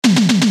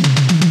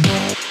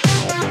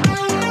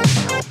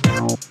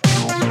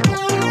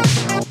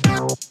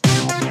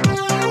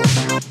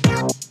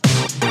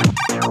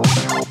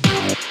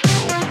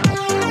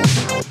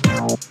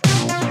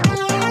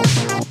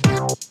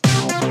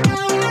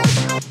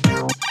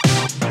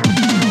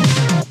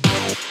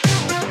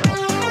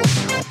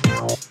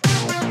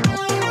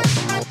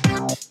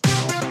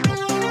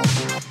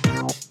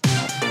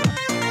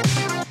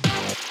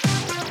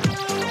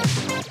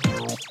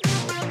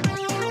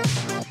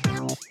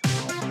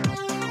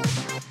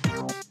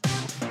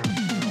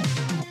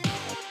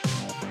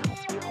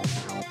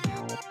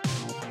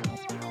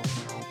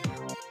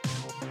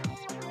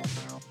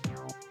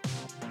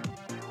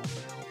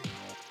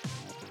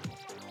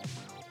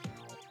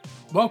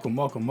Welcome,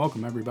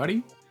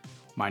 everybody.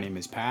 My name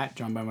is Pat,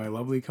 joined by my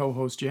lovely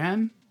co-host,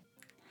 Jen.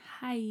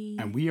 Hi.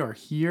 And we are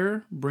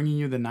here bringing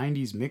you the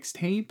 90s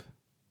mixtape.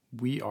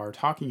 We are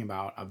talking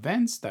about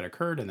events that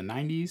occurred in the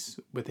 90s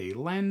with a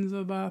lens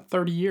of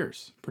 30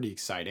 years. Pretty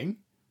exciting.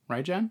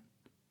 Right, Jen?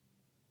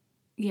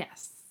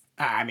 Yes.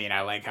 I mean,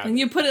 I like how... When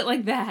you put it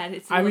like that,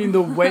 it's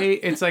the way...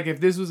 It's like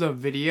if this was a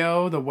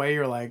video, the way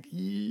you're like,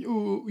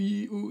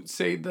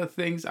 say the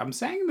things. I'm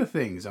saying the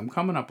things. I'm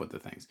coming up with the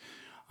things.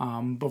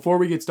 Before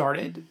we get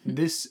started,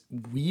 this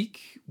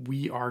week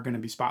we are going to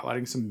be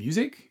spotlighting some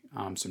music,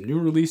 some new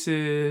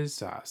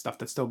releases, stuff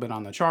that's still been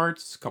on the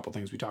charts, a couple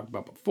things we talked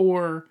about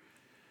before,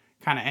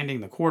 kind of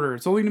ending the quarter.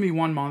 It's only going to be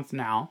 1 month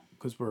now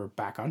because we're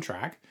back on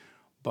track,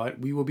 but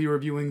we will be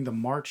reviewing the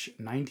March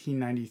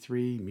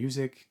 1993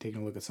 music,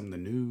 taking a look at some of the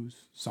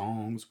news,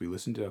 songs. We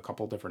listened to a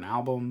couple different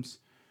albums.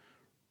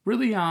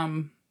 Really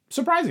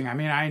surprising. I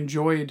mean, I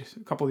enjoyed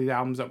a couple of these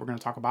albums that we're going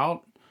to talk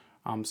about,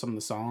 some of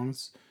the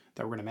songs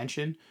that we're going to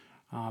mention.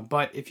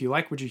 But if you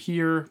like what you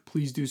hear,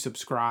 please do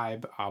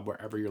subscribe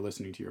wherever you're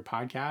listening to your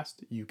podcast.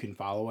 You can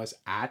follow us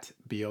at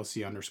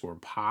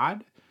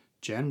BLC_pod.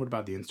 Jen, what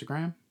about the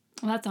Instagram?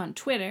 Well, that's on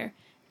Twitter.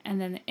 And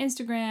then the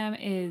Instagram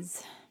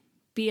is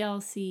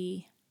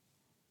BLC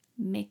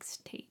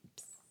Mixtapes.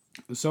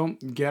 So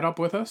get up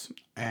with us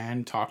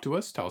and talk to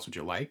us. Tell us what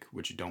you like,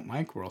 what you don't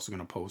like. We're also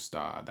going to post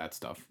that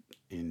stuff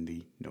in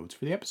the notes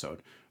for the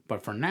episode.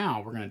 But for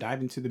now, we're going to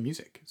dive into the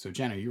music. So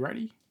Jen, are you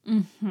ready?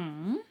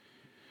 Mm-hmm.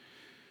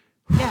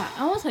 Yeah,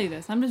 I will tell you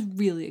this. I'm just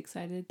really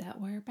excited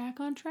that we're back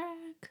on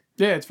track.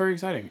 Yeah, it's very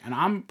exciting. And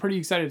I'm pretty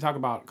excited to talk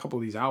about a couple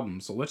of these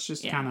albums. So let's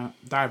just kind of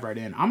dive right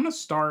in. I'm going to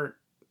start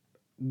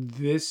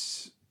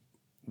this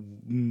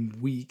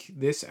week,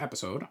 this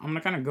episode. I'm going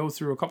to kind of go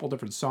through a couple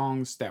different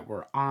songs that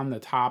were on the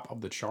top of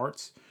the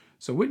charts.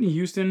 So Whitney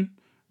Houston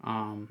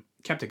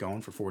kept it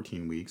going for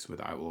 14 weeks with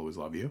I Will Always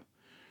Love You.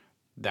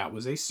 That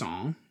was a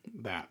song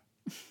that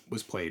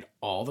was played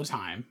all the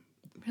time.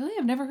 Really?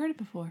 I've never heard it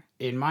before.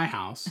 In my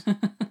house.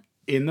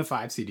 In the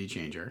 5 CD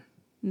changer.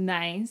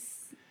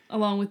 Nice.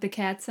 Along with the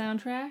Cat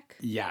soundtrack?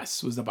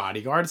 Yes, was the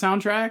Bodyguard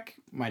soundtrack.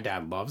 My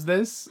dad loves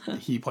this.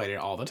 He played it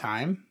all the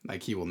time.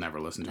 Like, he will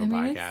never listen to a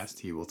podcast.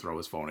 He will throw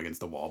his phone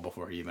against the wall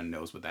before he even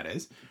knows what that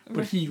is.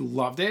 But he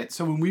loved it.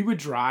 So when we would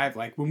drive,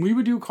 like, when we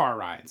would do car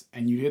rides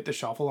and you hit the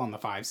shuffle on the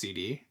 5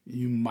 CD,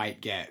 you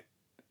might get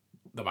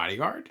the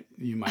Bodyguard.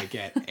 You might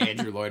get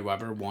Andrew Lloyd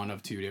Webber, one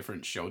of 2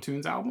 different Show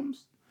Tunes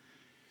albums.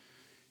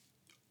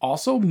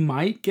 Also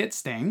might get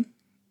Sting.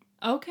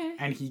 Okay.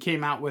 And he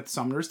came out with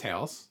Sumner's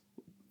Tales.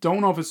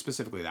 Don't know if it's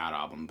specifically that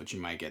album, but you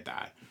might get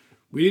that.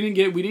 We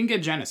didn't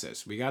get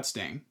Genesis. We got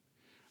Sting.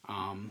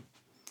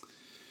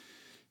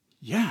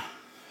 Yeah.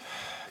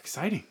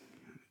 Exciting.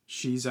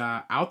 She's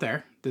out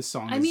there. This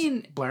song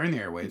is blaring the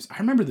airwaves. I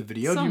remember the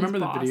video. Do you remember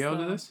the video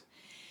to this?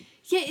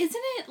 Yeah,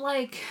 isn't it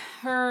like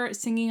her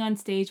singing on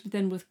stage, but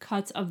then with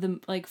cuts of the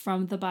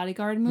from the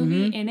Bodyguard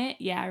movie in it?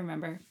 Yeah, I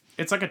remember.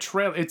 It's like a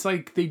trail. It's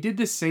like they did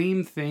the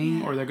same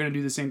thing, or they're going to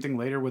do the same thing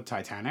later with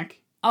Titanic.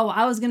 Oh,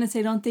 I was going to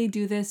say, don't they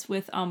do this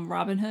with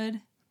Robin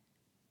Hood?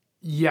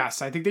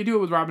 Yes, I think they do it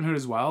with Robin Hood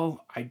as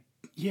well.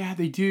 Yeah,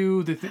 they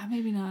do.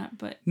 Maybe not,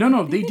 but...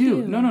 No, they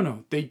do.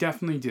 No. They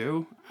definitely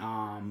do.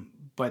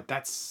 But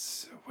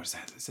that's... What is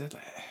that? Is that...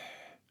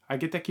 I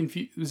get that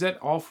confused. Is that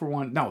All for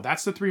One? No,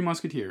 that's the Three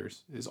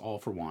Musketeers is All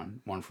for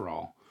One. One for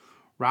All.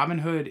 Robin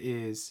Hood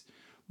is...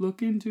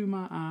 Look into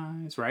my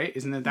eyes, right?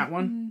 Isn't it that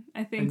one?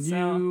 I think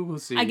so. You will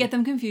see. I get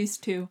them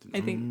confused too.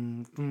 I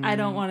think. I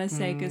don't want to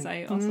say because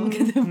I also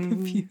get them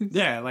confused.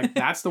 Yeah, like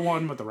that's the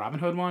one with the Robin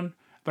Hood one.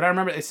 But I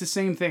remember it's the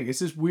same thing. It's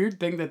this weird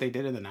thing that they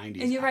did in the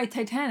 90s. And you're right,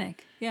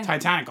 Titanic. Yeah.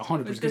 Titanic,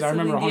 100%. Because I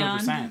remember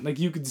 100%. Like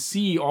you could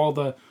see all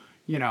the,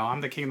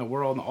 I'm the king of the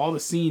world and all the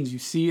scenes. You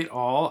see it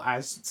all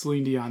as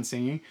Celine Dion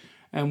singing.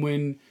 And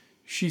when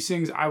she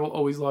sings I Will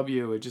Always Love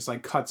You, it just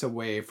like cuts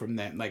away from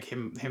that, like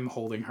him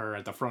holding her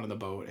at the front of the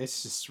boat.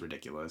 It's just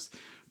ridiculous.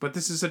 But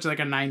this is such like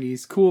a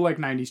 90s, cool like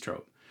 90s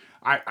trope.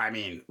 I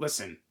mean,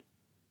 listen,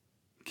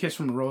 Kiss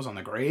from a Rose on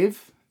the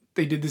Grave,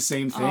 they did the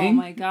same thing. Oh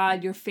my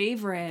God, your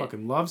favorite.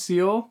 Fucking Love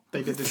Seal,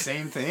 they did the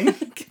same thing.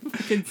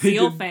 Fucking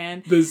Seal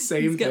fan. The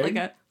same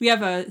thing. We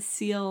have a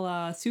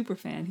Seal super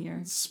fan here.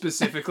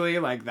 Specifically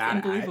like that.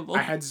 Unbelievable.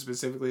 I had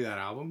specifically that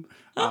album.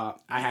 I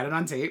had it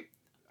on tape.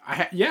 I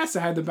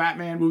had the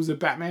Batman. What was it?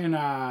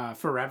 Batman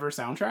Forever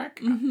soundtrack.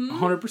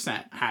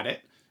 100% had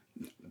it.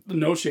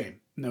 No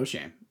shame.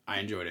 I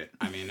enjoyed it.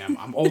 I mean,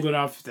 I'm old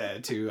enough to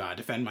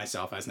defend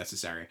myself as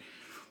necessary.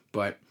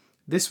 But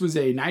this was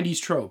a 90s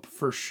trope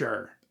for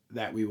sure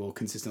that we will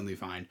consistently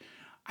find.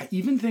 I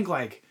even think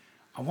I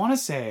want to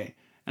say,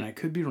 and I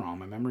could be wrong,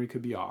 my memory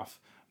could be off,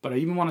 but I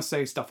even want to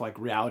say stuff like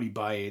Reality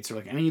Bites or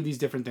like any of these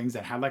different things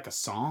that had like a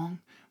song.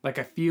 Like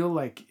I feel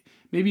like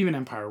maybe even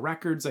Empire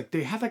Records, like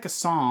they had like a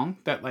song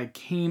that like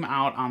came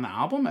out on the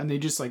album and they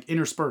just like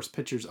interspersed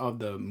pictures of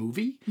the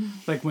movie.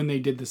 Like when they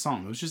did the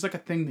song, it was just like a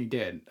thing they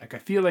did. Like I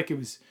feel like it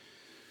was,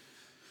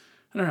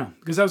 I don't know,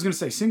 because I was going to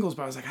say singles,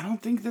 but I was like, I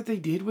don't think that they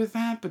did with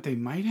that, but they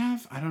might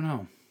have. I don't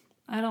know.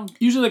 I don't.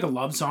 Usually like a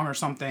love song or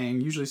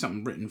something, usually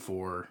something written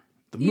for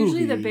the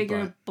Usually movie. the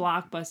bigger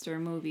blockbuster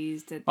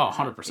movies did that.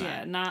 100%.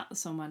 Yeah, not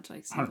so much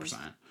like singles.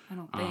 100%. I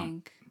don't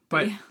think.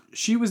 But yeah.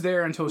 she was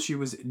there until she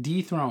was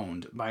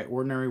dethroned by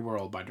Ordinary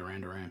World by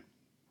Duran Duran.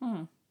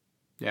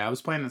 Yeah, I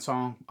was playing that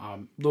song a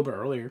little bit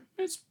earlier.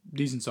 It's a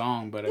decent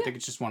song, but I think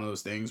it's just one of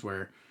those things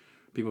where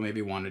people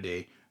maybe wanted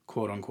a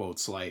quote-unquote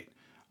slight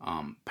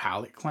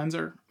palate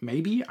cleanser.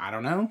 Maybe. I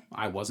don't know.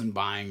 I wasn't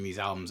buying these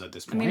albums at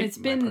this point. I mean, it's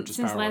been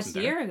since last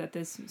year that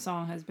this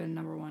song has been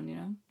number one, you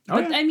know?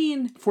 Oh, but, yeah. I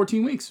mean...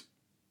 14 weeks.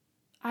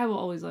 I Will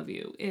Always Love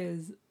You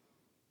is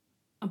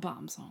a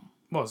bomb song.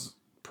 Well, it's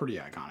pretty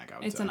iconic, I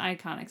would say. It's an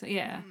iconic song,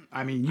 yeah.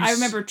 I mean, I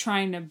remember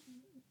trying to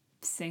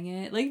sing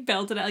it, like,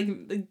 belt it out,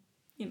 like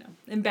you know,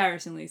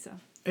 embarrassingly so.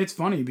 It's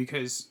funny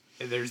because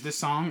there's this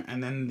song,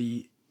 and then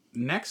the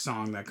next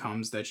song that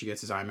comes that she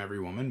gets is I'm Every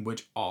Woman,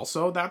 which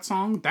also that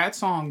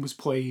song was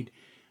played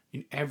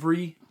in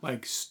every,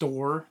 like,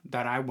 store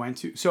that I went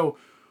to. So,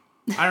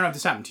 I don't know if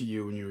this happened to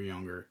you when you were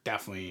younger.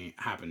 Definitely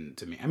happened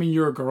to me. I mean,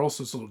 you're a girl,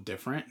 so it's a little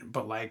different,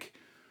 but, like,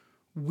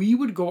 we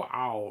would go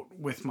out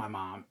with my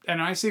mom,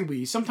 and I say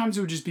we, sometimes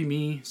it would just be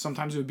me,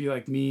 sometimes it would be,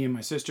 like, me and my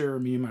sister, or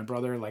me and my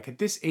brother. Like, at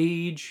this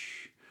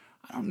age...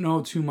 I don't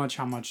know too much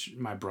how much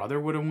my brother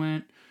would have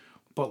went,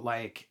 but,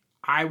 like,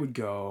 I would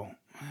go,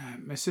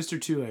 my sister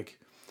too, like,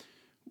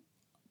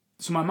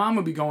 so my mom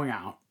would be going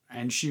out,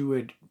 and she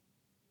would,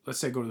 let's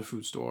say, go to the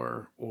food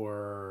store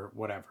or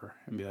whatever,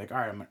 and be like, all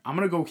right, I'm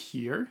going to go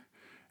here,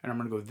 and I'm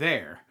going to go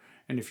there,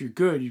 and if you're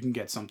good, you can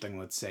get something,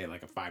 let's say,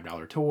 like a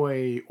 $5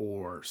 toy,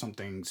 or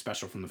something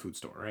special from the food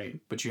store, right?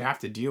 But you have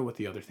to deal with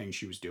the other things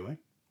she was doing,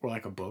 or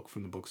like a book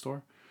from the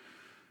bookstore.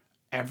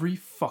 Every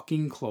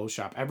fucking clothes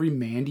shop, every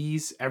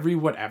Mandy's, every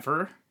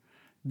whatever,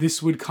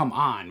 this would come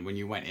on when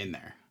you went in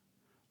there.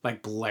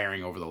 Like,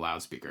 blaring over the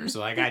loudspeaker. So,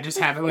 like, I just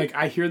have it, like,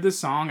 I hear this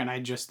song and I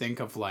just think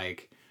of,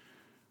 like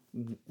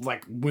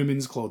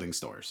women's clothing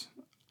stores.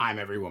 I'm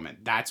Every Woman.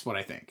 That's what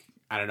I think.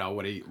 I don't know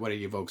what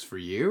it evokes for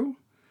you,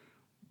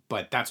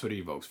 but that's what it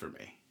evokes for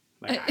me.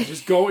 Like, I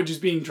just go,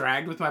 just being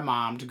dragged with my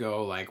mom to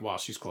go, like, while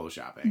she's clothes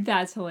shopping.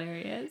 That's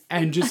hilarious.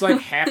 And just,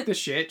 like, half the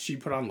shit she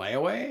put on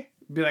layaway.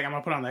 Be like, I'm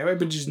gonna put on layaway,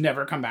 but just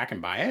never come back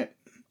and buy it.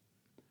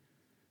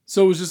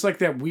 So it was just like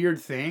that weird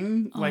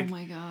thing. Like, oh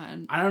my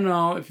God. I don't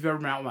know if you've ever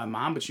been out with my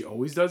mom, but she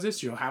always does this.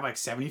 She'll have like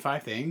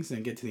 75 things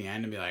and get to the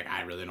end and be like,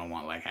 I really don't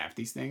want like half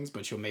these things,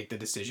 but she'll make the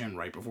decision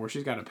right before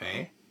she's got to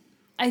pay.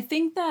 I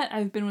think that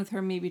I've been with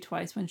her maybe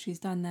twice when she's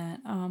done that.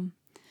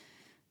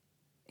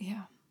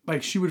 Yeah.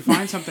 Like, she would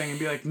find something and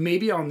be like,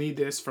 maybe I'll need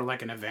this for,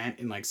 like, an event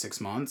in, like, 6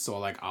 months. So,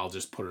 like, I'll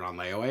just put it on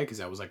layaway because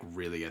that was, like,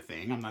 really a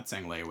thing. I'm not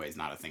saying layaway is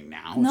not a thing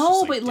now. No,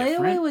 just, like, but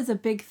different. layaway was a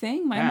big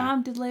thing. My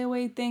mom did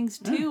layaway things,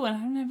 too, and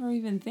I never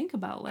even think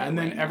about layaway. And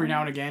then every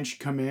now and again, she'd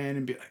come in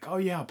and be like, oh,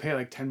 yeah, I'll pay,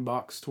 like,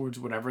 $10 towards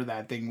whatever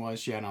that thing was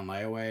she had on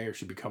layaway. Or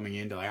she'd be coming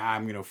in to, like,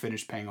 I'm going to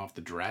finish paying off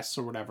the dress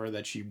or whatever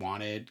that she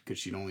wanted because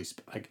she'd only,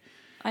 like...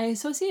 I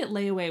associate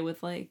layaway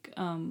with, like,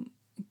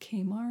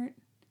 Kmart.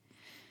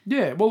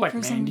 Yeah, well, like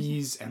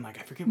Mandy's and, like,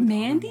 I forget what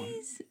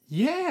Mandy's?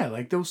 Yeah,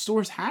 like, those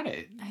stores had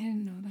it. I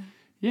didn't know that.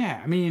 Yeah,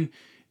 I mean,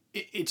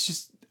 it's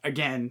just,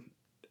 again,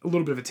 a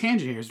little bit of a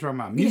tangent here. It's talking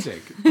about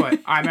music, but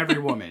I'm Every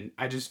Woman.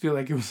 I just feel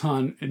like it was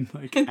on in,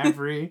 like,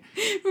 every...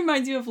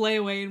 Reminds you of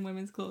layaway and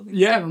women's clothing.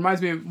 Yeah, it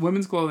reminds me of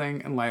women's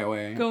clothing and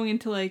layaway. Going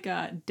into, like,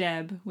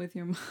 Deb with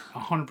your mom.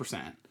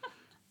 100%.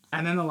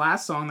 And then the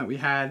last song that we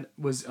had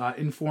was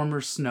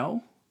Informer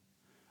Snow.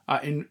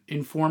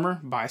 Informer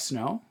by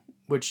Snow.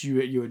 Which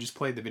you had just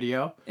played the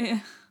video.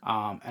 Yeah.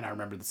 And I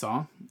remember the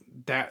song.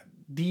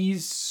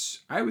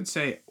 I would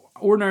say,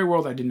 Ordinary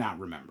World I did not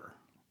remember.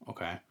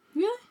 Okay?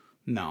 Really?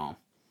 No.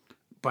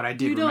 But I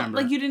did remember.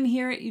 Like, you didn't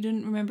hear it? You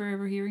didn't remember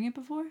ever hearing it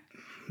before?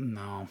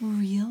 No.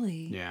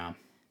 Really? Yeah.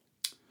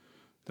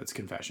 That's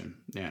confession.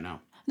 Yeah, no.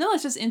 No,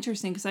 it's just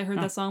interesting because I heard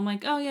that song. I'm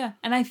like, oh, yeah.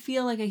 And I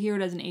feel like I hear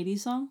it as an 80s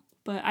song.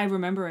 But I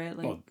remember it.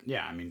 Like, well,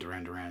 yeah, I mean,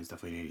 Duran Duran is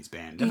definitely an 80s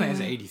band. Definitely has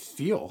an 80s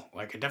feel.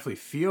 Like, I definitely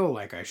feel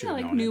like I should have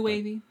known it. Like new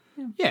wavy.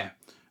 Yeah.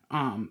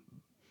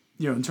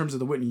 You know, in terms of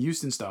the Whitney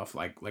Houston stuff,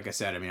 like I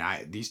said, I mean,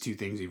 these two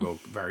things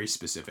evoke very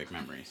specific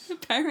memories.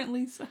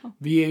 Apparently so.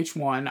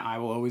 VH1, I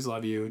Will Always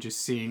Love You,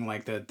 just seeing,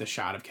 like, the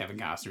shot of Kevin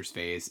Costner's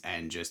face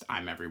and just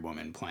I'm Every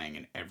Woman playing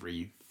in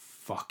every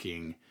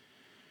fucking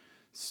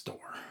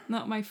store.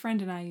 No, my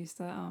friend and I used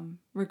to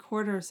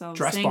record ourselves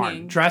Dress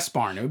singing.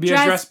 barn. It would be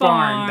a dress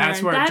barn.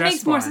 That's where that dress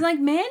makes barn. more sense. Like,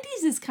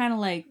 Mandy's is kind of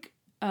like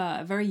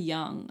very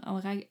young.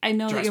 Like, I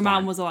know that your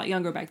mom was a lot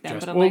younger back then,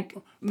 but I'm like,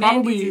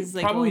 Mandy's is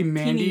like probably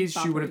Mandy's.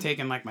 She would have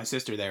taken like my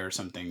sister there or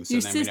something. So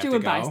your then sister we'd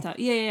have to would go. buy stuff.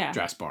 Yeah.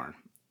 Dress barn.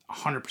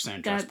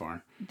 100% dress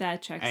barn.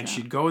 That checks out. And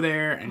she'd go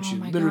there and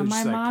she'd literally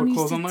just my like mom put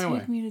clothes on used to layaway.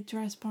 take me to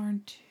dress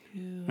barn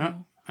too. Yeah.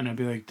 And I'd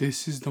be like,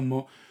 this is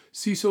the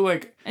See, so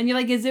like... And you're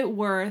like, is it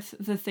worth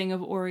the thing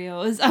of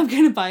Oreos I'm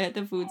going to buy at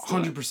the food store?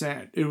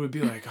 100%. It would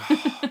be like,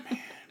 oh, man.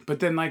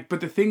 But then, like,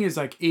 the thing is,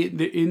 like,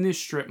 in this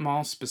strip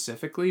mall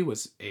specifically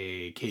was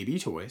a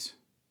KB Toys.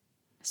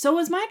 So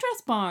was my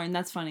dress barn.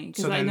 That's funny.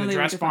 So then the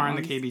dress barn,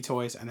 the KB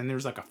Toys, and then there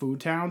was, like, a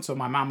food town. So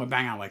my mom would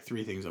bang out, like,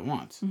 3 things at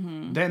once.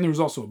 Mm-hmm. Then there was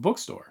also a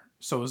bookstore.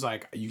 So it was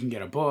like, you can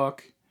get a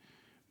book,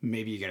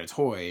 maybe you get a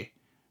toy,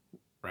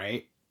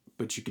 right?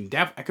 But you can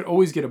I could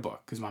always get a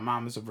book because my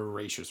mom is a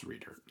voracious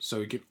reader. So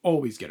you could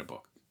always get a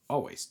book.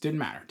 Always. Didn't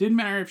matter. Didn't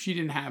matter if she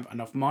didn't have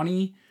enough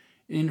money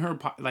in her,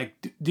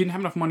 didn't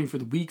have enough money for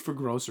the week for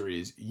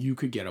groceries. You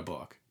could get a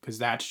book because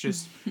that's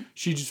just,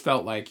 she just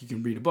felt like you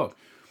can read a book.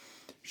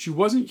 She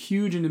wasn't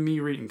huge into me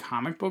reading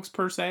comic books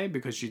per se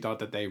because she thought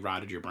that they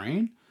rotted your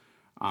brain.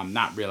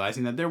 Not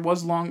realizing that there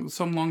was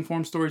some long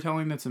form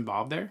storytelling that's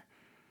involved there.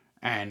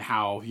 And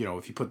how,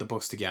 if you put the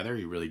books together,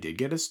 you really did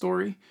get a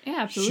story.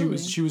 Yeah, absolutely.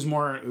 She was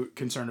more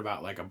concerned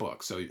about like a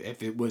book. So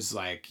if it was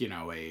like,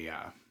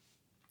 a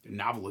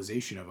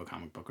novelization of a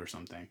comic book or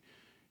something,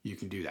 you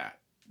can do that.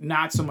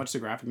 Not so much the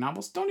graphic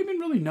novels. Don't even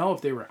really know if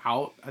they were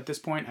out at this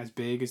point as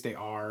big as they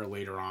are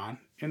later on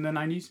in the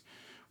 90s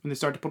when they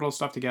start to put all the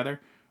stuff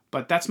together.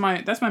 But that's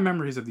my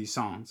memories of these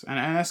songs. And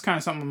that's kind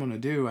of something I'm going to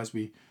do as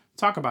we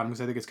talk about them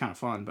because I think it's kind of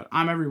fun. But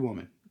I'm every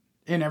woman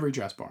in every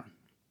dress barn.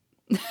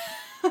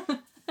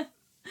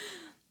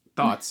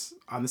 Thoughts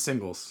on the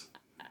singles?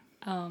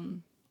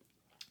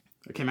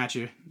 It came at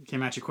you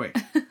quick.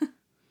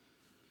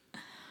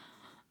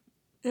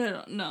 I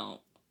don't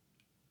know.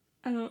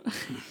 I don't.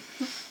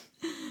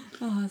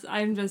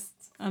 I'm just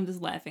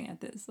laughing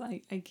at this.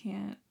 Like, I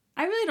can't.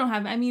 I really don't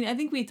have. I mean, I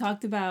think we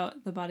talked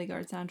about the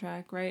Bodyguard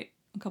soundtrack, right?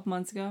 A couple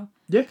months ago.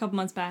 Yeah. A couple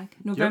months back.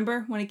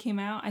 November when it came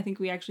out. I think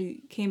we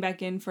actually came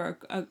back in for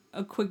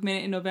a quick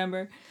minute in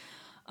November.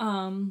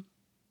 I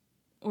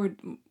think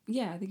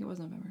it was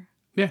November.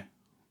 Yeah.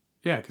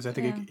 Yeah, because I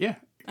think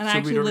And I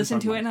actually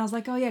listened to it, and I was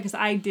like, oh, yeah, because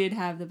I did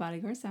have the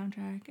Bodyguard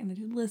soundtrack, and I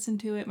did listen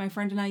to it. My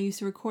friend and I used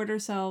to record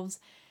ourselves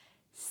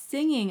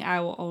singing I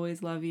Will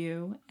Always Love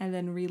You, and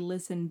then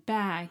re-listen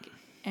back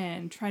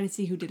and try to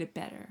see who did it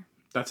better.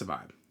 That's a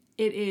vibe.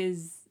 It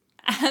is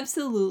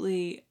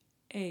absolutely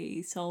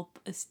a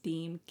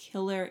self-esteem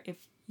killer if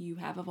you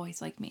have a voice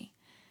like me,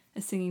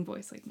 a singing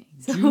voice like me.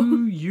 So.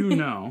 Do you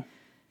know,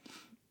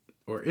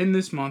 or in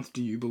this month,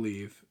 do you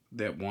believe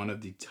that one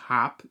of the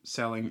top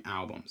selling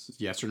albums,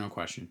 yes or no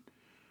question,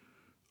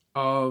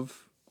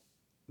 of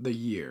the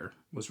year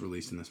was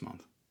released in this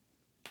month?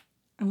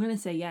 I'm going to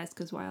say yes,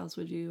 because why else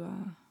would you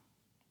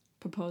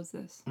propose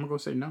this? I'm going to go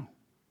say no.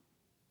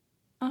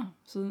 Oh,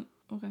 so,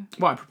 okay.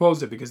 Well, I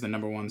proposed it because the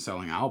number one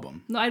selling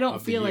album. No, I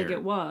don't feel like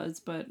it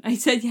was, but I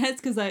said yes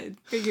because I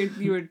figured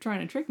you were trying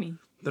to trick me.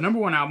 The number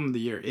one album of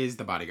the year is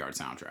the Bodyguard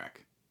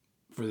soundtrack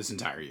for this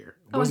entire year.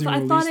 It wasn't I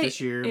released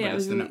this year, but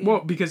it's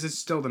because it's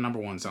still the number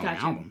one selling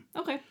album.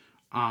 Okay.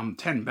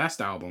 10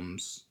 best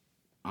albums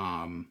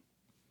for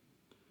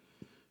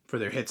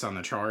their hits on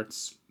the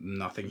charts.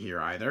 Nothing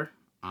here either.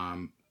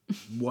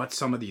 What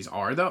some of these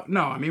are though?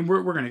 No, I mean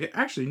we're gonna get.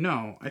 Actually,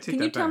 no. I take that back.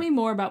 Can you tell me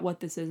more about what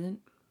this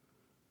isn't?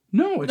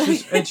 No,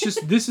 it's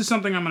just this is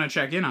something I'm gonna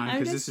check in on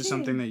because this is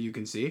something that you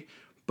can see.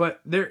 But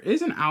there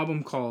is an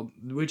album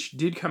which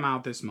did come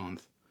out this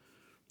month,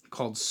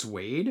 called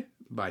Suede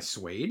by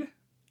Suede.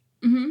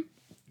 Mm-hmm.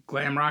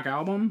 Glam rock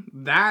album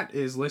that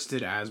is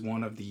listed as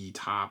one of the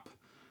top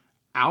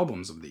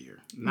albums of the year.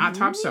 Not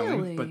top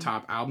selling, but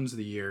top albums of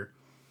the year.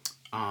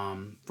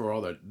 For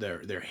all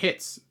their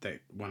hits that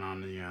went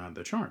on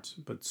the charts.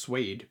 But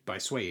Suede by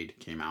Suede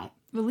came out.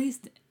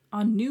 Released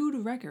on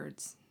Nude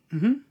Records.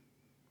 Mm-hmm.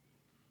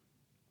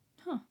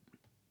 Huh.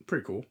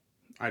 Pretty cool.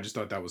 I just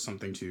thought that was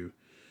something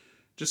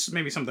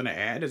maybe something to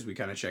add as we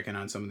kind of check in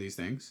on some of these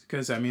things.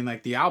 Because, I mean,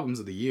 like, the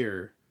albums of the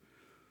year,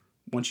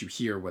 once you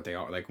hear what they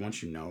are, like,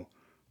 once you know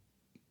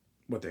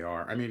what they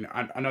are. I mean,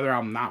 another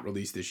album not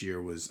released this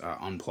year was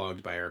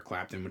Unplugged by Eric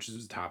Clapton, which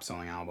is a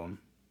top-selling album.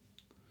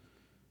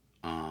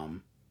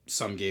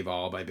 Some Gave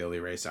All by Billy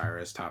Ray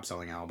Cyrus,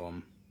 top-selling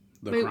album.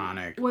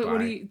 Chronic. Wait, what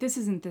do you... This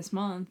isn't this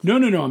month. No.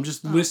 I'm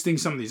just listing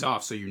some of these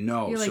off so you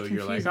know.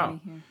 You're like, oh.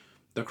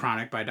 The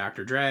Chronic by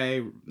Dr.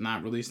 Dre,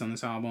 not released on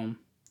this album.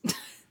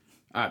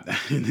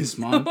 In this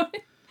month.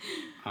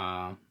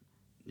 10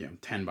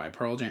 by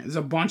Pearl Jam. There's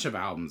a bunch of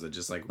albums that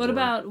just like. What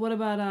about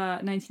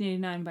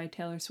 1989 by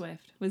Taylor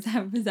Swift? Was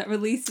that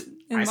released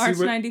in March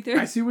 '93?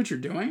 I see what you're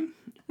doing.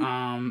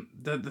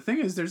 The thing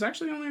is, there's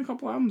actually only a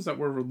couple albums that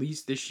were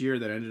released this year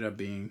that ended up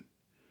being,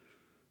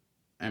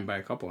 and by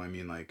a couple I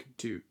mean like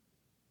two,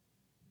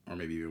 or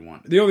maybe even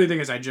one. The only thing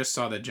is, I just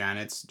saw that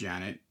Janet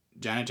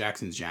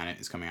Jackson's Janet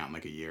is coming out in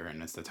like a year,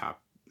 and it's the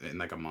top in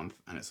like a month,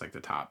 and it's like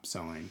the top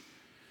 3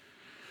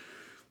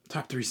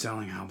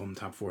 selling album,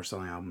 top 4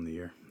 selling album of the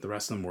year. The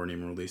rest of them weren't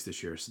even released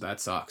this year, so that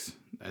sucks.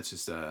 That's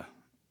just a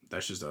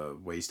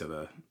waste of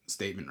a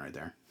statement right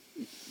there.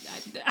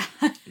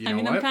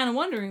 I'm kind of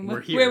wondering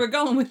where we're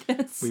going with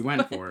this. We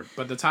went for it.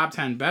 But the top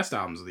 10 best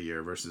albums of the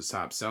year versus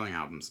top selling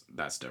albums,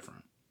 that's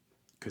different.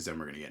 Because then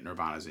we're going to get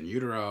Nirvana's In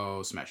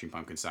Utero, Smashing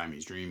Pumpkins'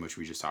 Siamese Dream, which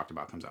we just talked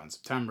about, comes out in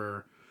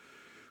September.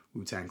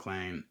 Wu-Tang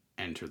Clan,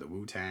 Enter the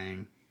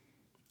Wu-Tang,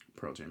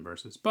 Pearl Jam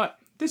versus. But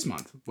this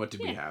month, what did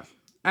we have?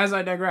 As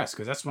I digress,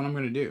 because that's what I'm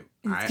going to do.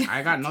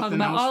 I got nothing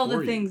about else all for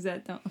the things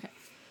that don't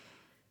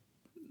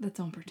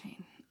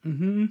pertain.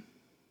 Mm-hmm.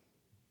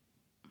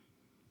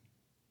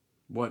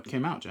 What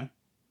came out, Jen?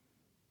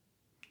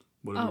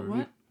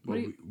 What?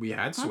 We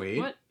had Suede.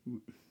 What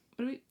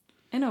do we?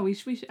 I know,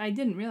 I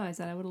didn't realize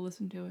that. I would have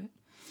listened to it.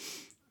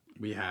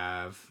 We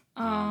have...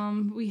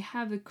 we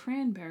have the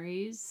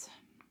Cranberries.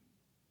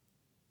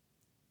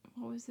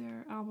 What was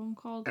their album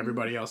called?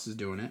 Everybody else is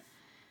doing it.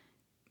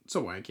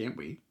 So why can't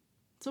we?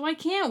 So why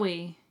can't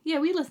we? Yeah,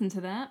 we listened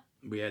to that.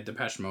 We had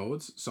Depeche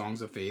Mode's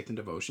Songs of Faith and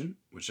Devotion,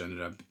 which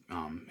ended up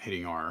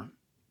hitting our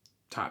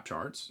top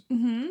charts.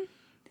 Mm-hmm.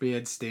 We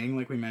had Sting,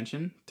 like we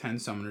mentioned, 10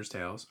 Summoner's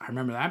Tales. I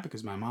remember that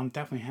because my mom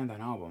definitely had that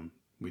album.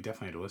 We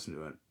definitely had to listen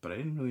to it, but I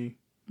didn't really,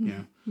 We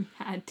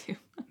had to.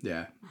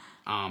 Yeah.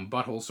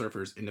 Butthole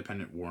Surfers,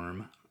 Independent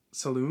Worm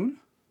Saloon.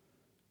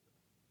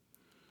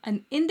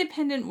 An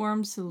Independent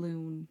Worm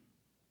Saloon.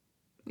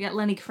 We got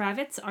Lenny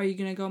Kravitz, Are You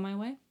Gonna Go My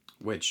Way?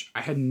 Which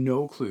I had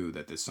no clue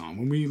that this song,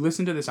 when we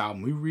listened to this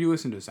album, we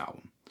re-listened to this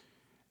album.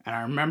 And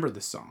I remember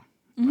this song.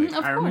 Mm-hmm,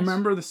 I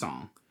remember the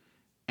song.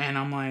 And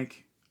I'm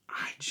like,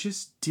 I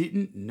just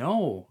didn't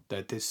know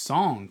that this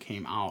song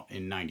came out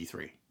in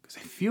 93. Because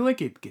I feel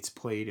like it gets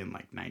played in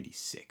like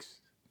 96.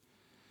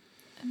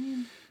 I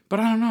mean... But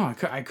I don't know.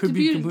 I could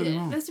be completely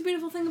wrong. That's the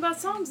beautiful thing about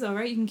songs, though,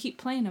 right? You can keep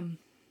playing them.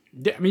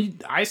 Yeah, I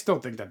mean, I still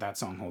think that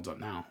song holds up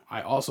now.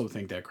 I also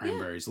think that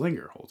Cranberries'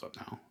 Linger holds up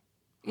now.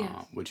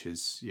 Yes. Which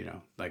is,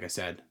 like I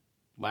said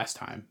last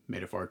time,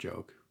 made a fart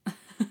joke.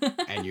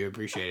 And you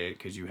appreciate it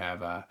because you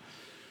have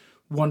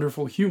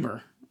wonderful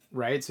humor,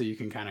 right? So you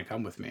can kind of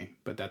come with me.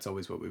 But that's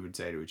always what we would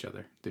say to each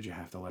other. Did you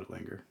have to let it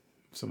linger?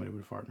 If somebody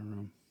would fart in a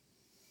room.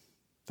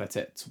 That's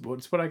it.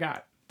 It's what I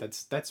got.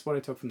 That's what I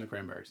took from the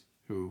Cranberries,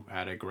 who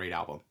had a great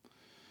album.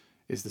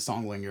 Is the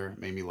song Linger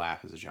made me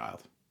laugh as a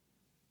child.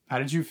 How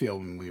did you feel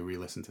when we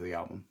re-listened to the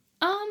album?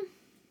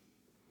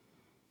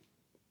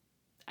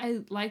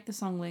 I liked the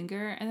song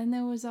Linger, and then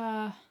there's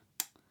another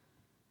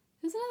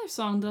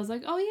song that I was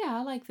like, oh yeah,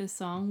 I like this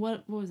song.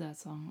 What was that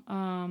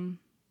song?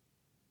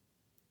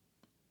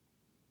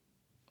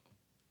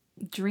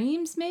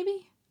 Dreams,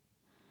 maybe?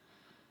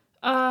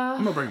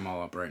 I'm gonna bring them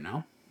all up right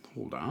now.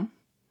 Hold on.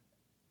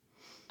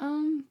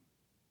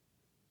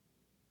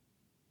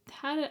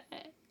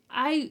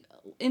 I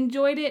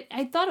enjoyed it.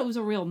 I thought it was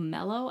a real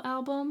mellow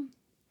album.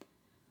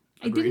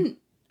 Agreed. I didn't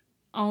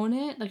own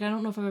it. Like, I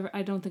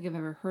don't think I've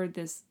ever heard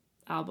this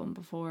album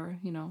before,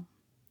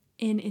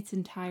 in its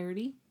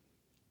entirety.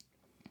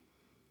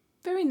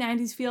 Very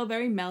 90s feel,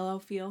 very mellow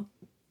feel.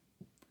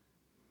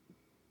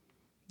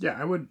 Yeah,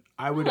 I would.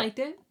 I liked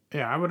it.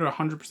 Yeah, I would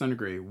 100%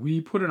 agree.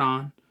 We put it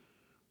on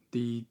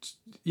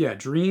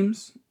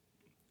Dreams,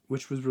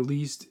 which was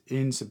released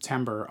in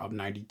September of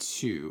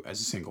 92 as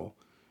a single.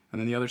 And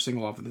then the other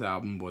single off of the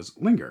album was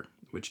Linger,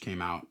 which came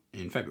out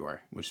in February,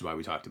 which is why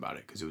we talked about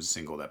it, because it was a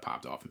single that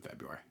popped off in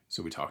February.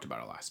 So we talked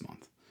about it last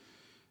month.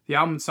 The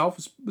album itself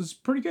was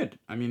pretty good.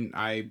 I mean,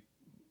 I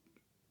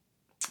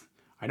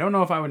don't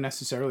know if I would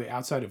necessarily,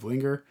 outside of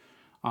Linger,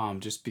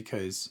 just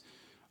because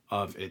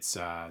of its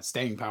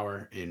staying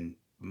power in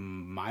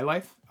my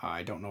life.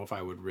 I don't know if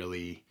I would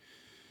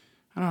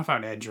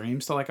add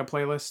Dreams to like a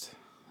playlist.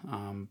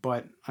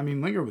 But I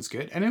mean, Linger was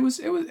good, and it was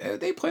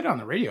they played it on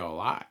the radio a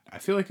lot. I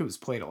feel like it was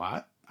played a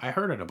lot. I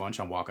heard it a bunch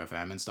on Walk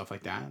FM and stuff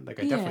like that. Like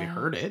I definitely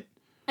heard it.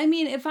 I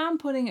mean, if I'm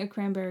putting a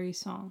Cranberries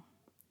song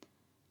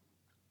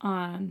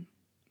on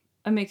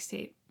a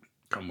mixtape,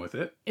 come with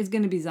it. It's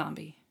gonna be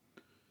Zombie.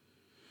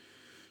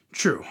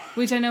 True.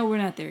 Which I know we're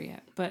not there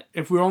yet, but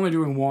if we're only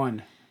doing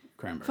one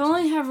Cranberries, if I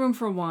only have room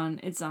for one,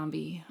 it's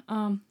Zombie.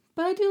 But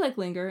I do like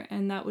Linger,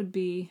 and that would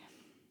be.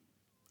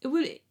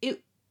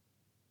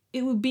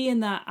 It would be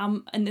in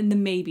the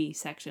maybe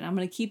section. I'm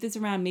going to keep this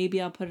around.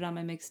 Maybe I'll put it on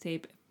my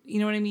mixtape. You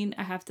know what I mean?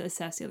 I have to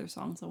assess the other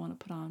songs I want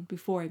to put on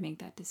before I make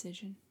that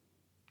decision.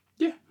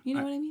 Yeah. You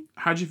know what I mean?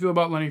 How'd you feel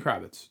about Lenny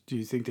Kravitz? Do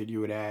you think that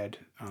you would add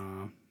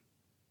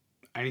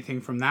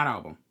anything from that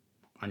album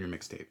on your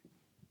mixtape?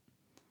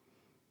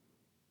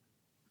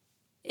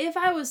 If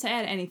I was to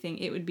add anything,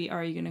 it would be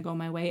Are You Gonna Go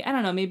My Way? I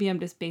don't know. Maybe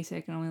I'm just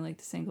basic and only like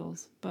the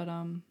singles. But,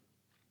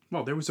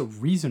 well, there was a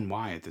reason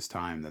why at this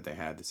time that they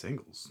had the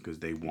singles, because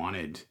they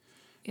wanted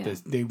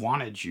they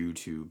wanted you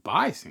to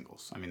buy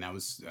singles. I mean, I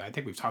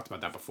think we've talked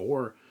about that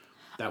before.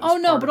 That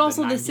was but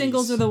also the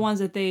singles are the ones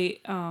that they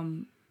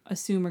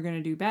assume are going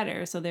to do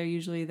better. So they're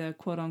usually the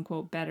quote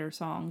unquote better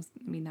songs.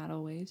 I mean, not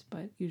always,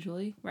 but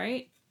usually,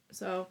 right?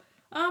 So,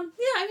 I mean,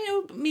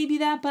 it would maybe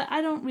that, but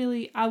I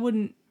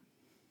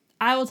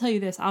will tell you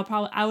this.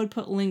 I would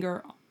put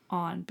Linger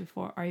on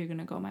before Are You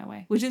Gonna Go My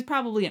Way, which is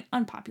probably an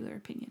unpopular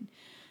opinion.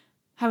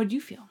 How would you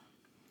feel?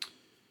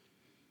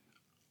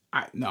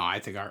 I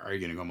think Are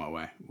You Gonna Go My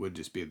Way would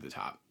just be at the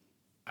top.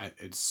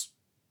 It's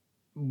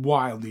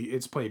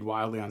played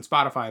wildly on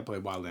Spotify,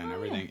 played wildly on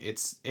everything. Yeah.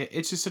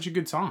 It's just such a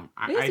good song.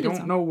 I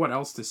don't know what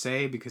else to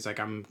say, because like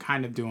I'm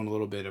kind of doing a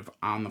little bit of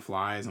on the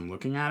fly as I'm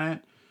looking at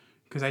it,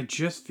 because I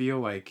just feel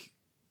like,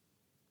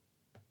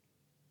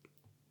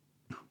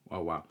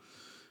 oh wow,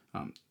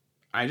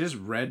 I just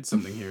read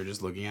something here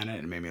just looking at it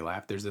and it made me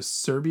laugh. There's a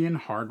Serbian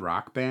hard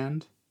rock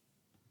band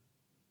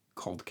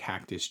called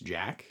Cactus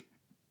Jack,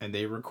 and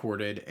they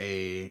recorded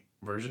a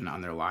version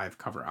on their live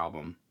cover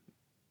album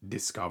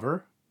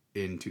Discover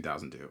in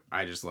 2002.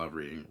 I just love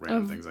reading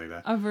random things like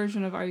that. A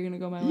version of Are You Gonna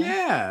Go My Way?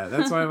 Yeah,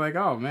 that's why I'm like,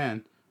 oh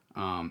man.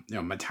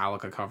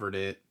 Metallica covered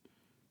it.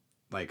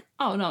 Like,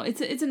 oh no,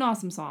 it's an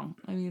awesome song.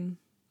 I mean,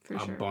 for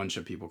sure. A bunch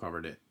of people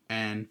covered it.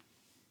 And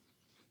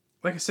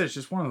like I said, it's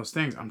just one of those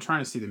things. I'm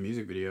trying to see the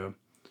music video.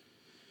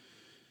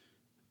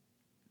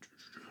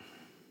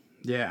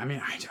 Yeah, I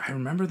mean, I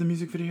remember the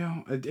music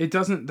video. It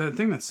doesn't... The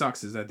thing that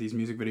sucks is that these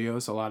music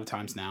videos, a lot of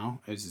times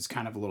now, is it's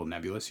kind of a little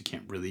nebulous. You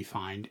can't really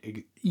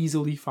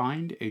easily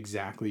find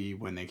exactly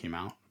when they came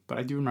out. But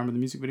I do remember the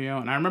music video.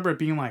 And I remember it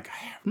being like...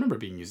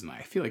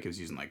 I feel like it was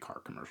using like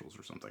car commercials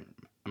or something.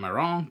 Am I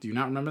wrong? Do you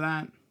not remember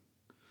that?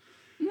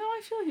 No,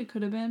 I feel like it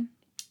could have been.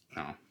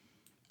 No.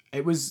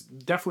 It was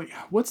definitely...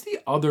 What's the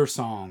other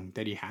song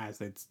that he has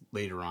that's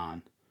later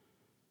on?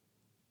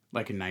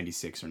 Like in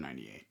 96 or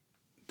 98?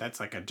 That's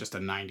like just a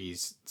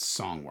 90s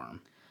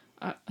songworm.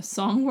 A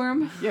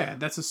songworm? Yeah,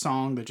 that's a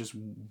song that just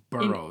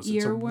burrows. An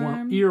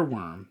earworm? It's a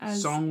earworm.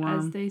 Songworm.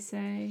 As they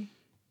say.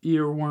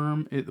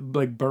 Earworm. It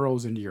like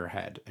burrows into your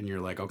head. And you're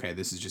like, okay,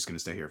 this is just going to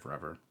stay here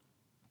forever.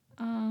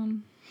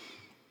 Well,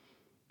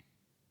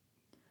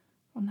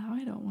 now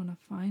I don't want to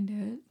find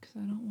it. Because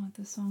I don't want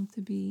the song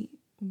to be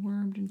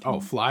wormed into... Oh,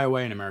 Fly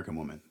Away and American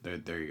Woman.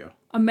 There you go.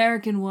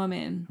 American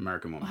Woman.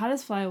 American Woman. How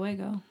does Fly Away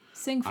go?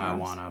 Sing for us. I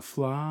wanna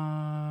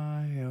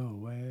fly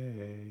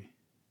away.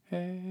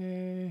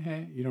 Hey,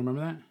 hey. You don't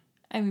remember that?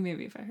 I mean,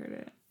 maybe if I heard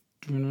it.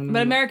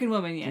 But American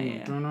Woman,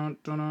 yeah.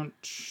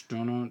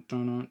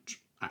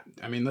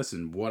 I mean,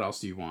 listen, what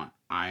else do you want?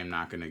 I am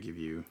not going to give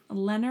you...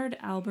 Leonard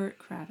Albert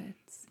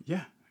Kravitz.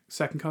 Yeah.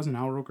 Second cousin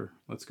Al Roker.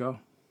 Let's go.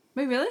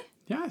 Wait, really?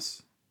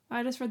 Yes.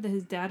 I just read that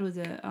his dad was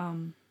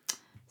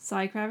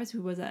Cy Kravitz,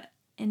 who was a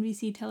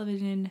NBC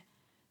television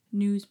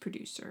news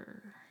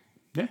producer.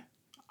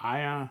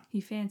 Yeah.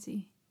 He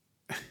fancy.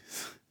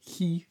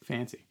 He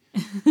fancy.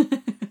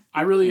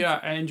 I really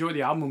I enjoyed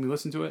the album when we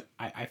listened to it.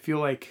 I feel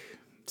like...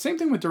 Same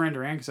thing with Duran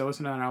Duran, because I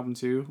listened to that album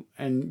too.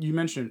 And you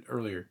mentioned it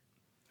earlier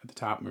at the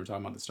top when we were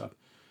talking about this stuff.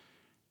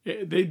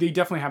 They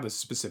definitely have a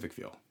specific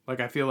feel. Like,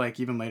 I feel like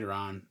even later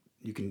on,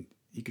 you're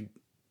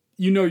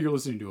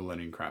listening to a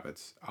Lenny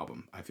Kravitz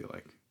album, I feel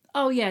like.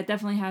 Oh, yeah, it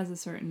definitely has a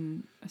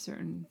certain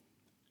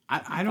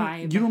I don't...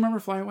 vibe. You don't remember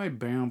Fly Away?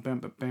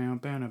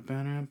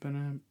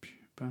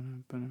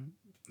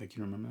 Like,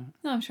 you remember that?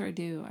 No, I'm sure I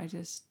do. I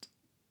just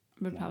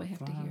would probably have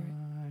to hear it.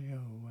 Fly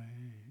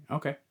away.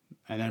 Okay.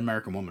 And then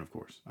American Woman, of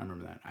course. I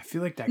remember that. I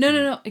feel like that...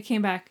 No. It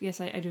came back.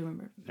 Yes, I do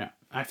remember. Yeah.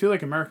 I feel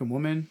like American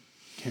Woman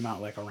came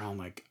out like around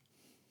like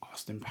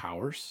Austin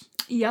Powers.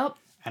 Yep.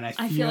 And I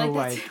feel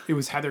like it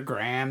was Heather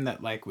Graham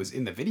that like was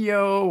in the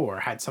video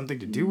or had something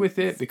to do with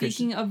it.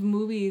 Speaking of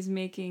movies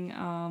making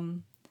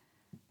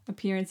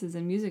appearances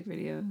in music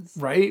videos.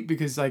 Right?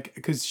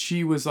 Because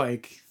she was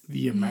like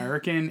the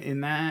American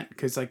in that.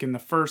 Because like in the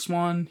first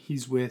one,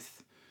 he's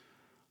with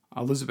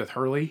Elizabeth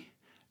Hurley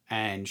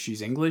and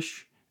she's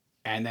English.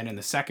 And then in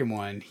the second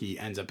one, he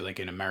ends up like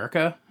in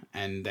America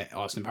and that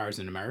Austin Powers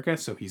in America.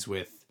 So he's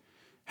with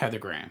Heather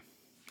Graham.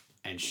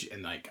 And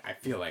I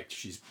feel like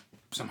she's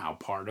somehow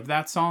part of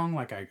that song.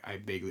 Like I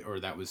vaguely, or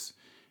that was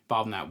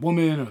involved in that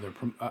woman or the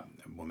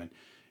woman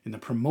in the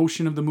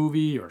promotion of the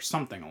movie or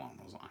something along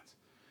those lines.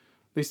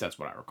 At least that's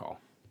what I recall.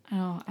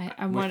 Oh,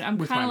 I'm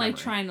kind of like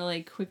trying to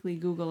like quickly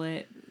Google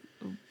it.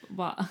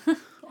 Well,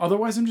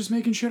 otherwise I'm just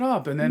making shit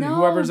up, and then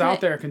whoever's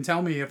out there can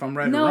tell me if I'm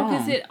right or wrong. No,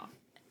 because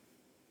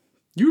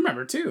you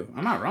remember too.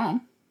 I'm not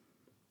wrong.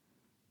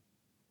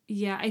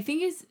 Yeah, I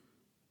think it's.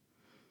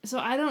 So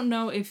I don't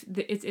know if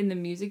it's in the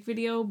music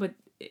video, but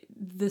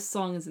this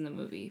song is in the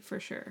movie for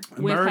sure.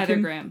 With Heather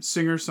Graham.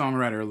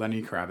 Singer-songwriter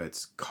Lenny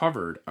Kravitz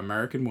covered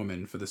American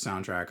Woman for the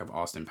soundtrack of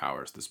Austin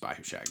Powers, The Spy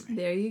Who Shagged Me.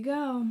 There you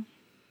go.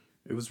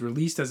 It was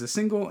released as a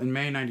single in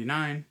May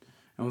 1999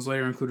 and was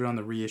later included on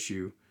the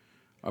reissue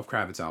of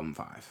Kravitz album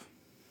 5.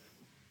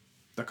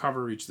 The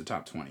cover reached the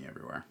top 20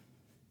 everywhere.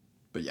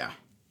 But yeah.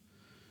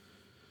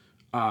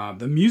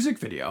 The music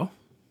video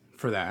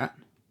for that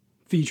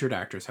featured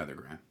actress Heather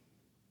Graham.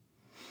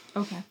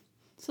 Okay.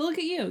 So look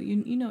at you.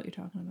 You know what you're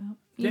talking about.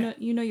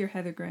 You know your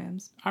Heather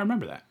Grahams. I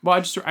remember that.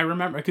 Well, I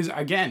remember because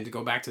again, to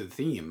go back to the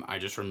theme, I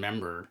just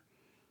remember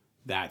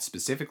that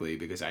specifically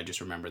because I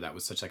just remember that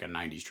was such like a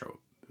 90s trope.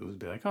 It would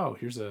be like, oh,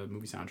 here's a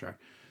movie soundtrack.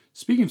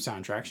 Speaking of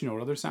soundtracks, you know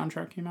what other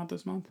soundtrack came out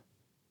this month?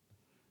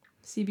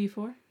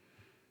 CB4?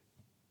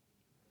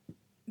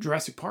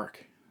 Jurassic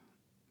Park.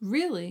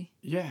 Really?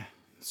 Yeah.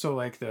 So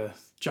like the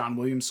John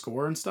Williams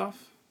score and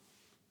stuff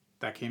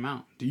that came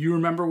out. Do you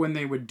remember when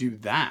they would do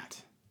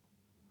that?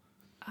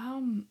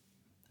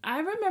 I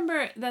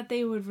remember that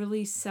they would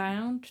release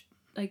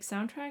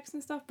soundtracks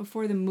and stuff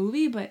before the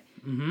movie, but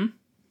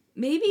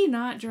maybe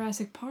not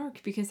Jurassic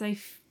Park because I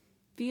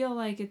feel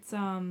like it's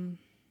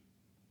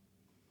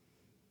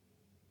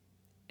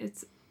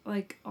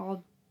like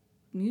all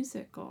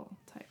musical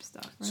type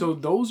stuff. Right? So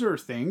those are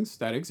things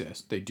that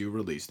exist. They do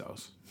release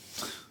those.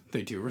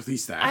 They do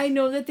release that. I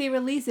know that they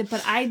release it,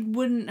 but I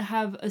wouldn't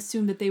have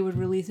assumed that they would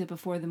release it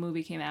before the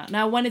movie came out.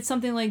 Now, when it's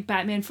something like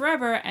Batman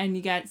Forever and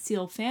you got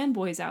Seal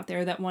fanboys out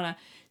there that want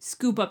to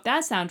scoop up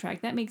that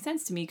soundtrack, that makes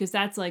sense to me because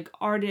that's like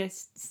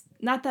artists.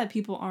 Not that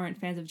people aren't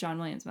fans of John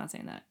Williams. I'm not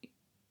saying that.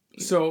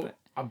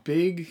 A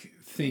big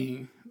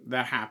thing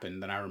that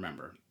happened that I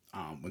remember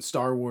when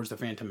Star Wars: The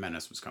Phantom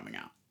Menace was coming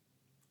out.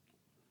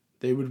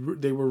 They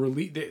were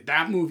released.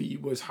 That movie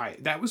was high.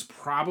 That was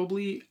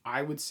probably,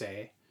 I would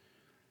say,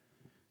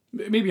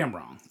 maybe I'm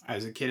wrong.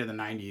 As a kid of the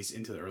 '90s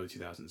into the early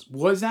 2000s,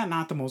 was that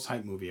not the most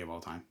hyped movie of all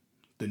time?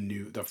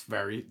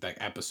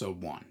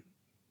 Episode 1.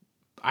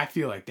 I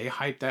feel like they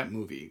hyped that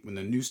movie when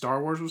the new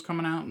Star Wars was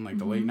coming out in like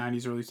the late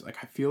 '90s, early. Like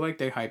I feel like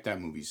they hyped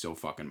that movie so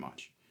fucking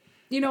much.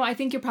 You know, I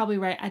think you're probably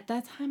right. At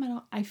that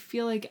time, I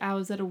feel like I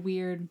was at a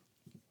weird,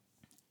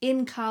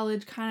 in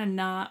college, kind of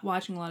not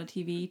watching a lot of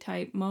TV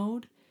type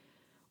mode.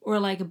 Or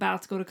like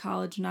about to go to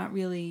college, not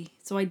really.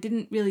 So I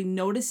didn't really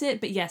notice it.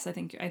 But yes, I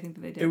think that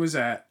they did. It was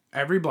at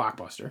every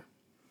Blockbuster.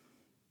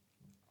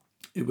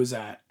 It was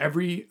at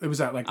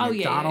like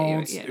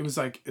McDonald's. Yeah. It was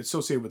like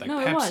associated with like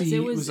Pepsi.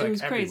 It was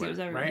like crazy. It was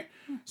everywhere. Right?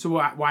 Yeah. So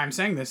why I'm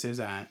saying this is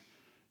that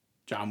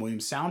John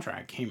Williams'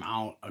 soundtrack came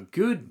out a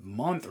good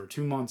month or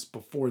 2 months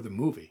before the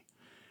movie.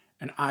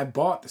 And I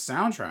bought the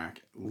soundtrack,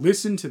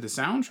 listened to the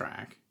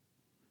soundtrack,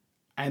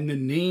 and the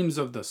names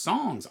of the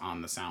songs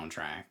on the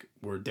soundtrack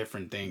were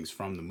different things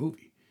from the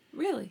movie.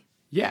 Really?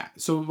 Yeah.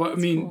 So,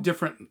 cool.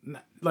 Different,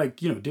 like,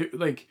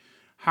 like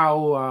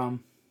how,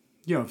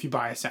 if you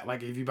buy a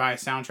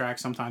soundtrack,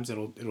 sometimes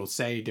it'll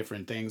say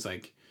different things.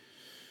 Like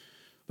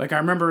I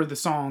remember the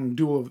song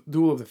Duel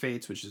of the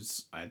Fates, which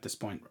is at this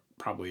point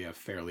probably a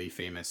fairly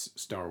famous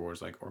Star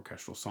Wars like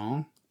orchestral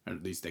song, or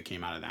at least they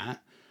came out of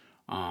that.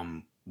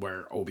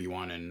 Where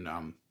Obi-Wan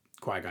and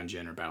Qui-Gon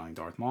Jinn are battling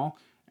Darth Maul.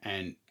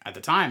 And at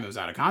the time, it was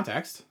out of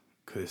context,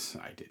 because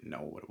I didn't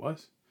know what it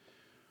was.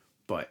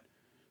 But,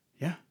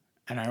 yeah.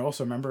 And I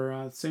also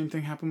remember the same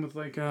thing happened with,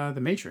 like,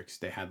 The Matrix.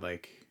 They had,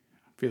 like,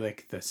 I feel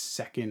like the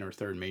second or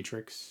third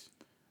Matrix,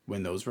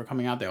 when those were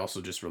coming out, they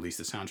also just released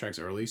the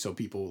soundtracks early. So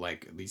people,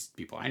 like, at least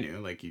people I knew,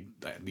 like, you'd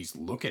at least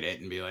look at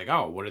it and be like,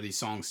 oh, what do these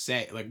songs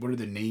say? Like, what are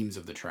the names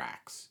of the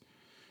tracks?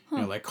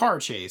 Huh. Like, Car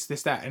Chase,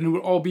 this, that. And it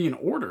would all be in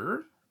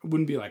order. It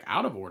wouldn't be like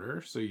out of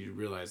order, so you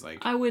realize like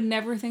I would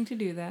never think to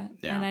do that,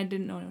 and I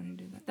didn't know to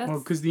do that.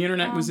 That's because the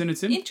internet was in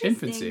its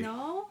infancy.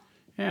 Though.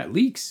 Yeah,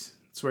 leaks.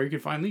 That's where you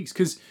could find leaks.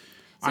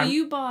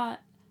 You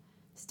bought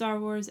Star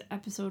Wars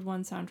Episode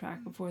 1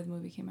 soundtrack before the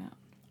movie came out.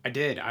 I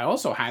did. I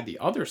also had the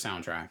other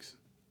soundtracks,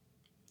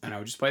 and I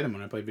would just play them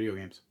when I played video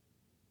games.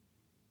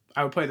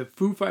 I would play the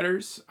Foo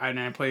Fighters, and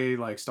I play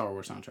like Star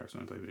Wars soundtracks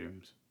when I play video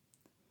games.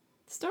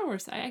 Star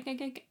Wars, I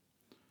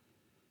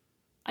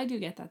do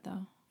get that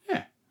though.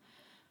 Yeah.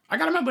 I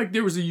got them at, like,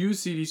 there was a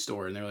used CD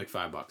store, and they were, like,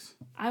 $5.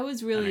 I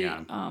was really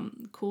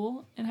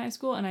cool in high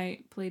school, and I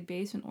played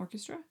bass in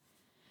orchestra.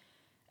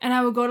 And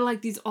I would go to,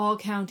 like, these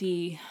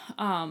all-county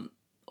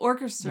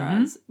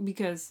orchestras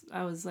because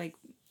I was, like,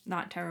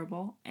 not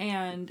terrible.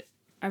 And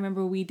I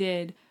remember we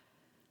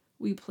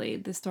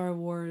played the Star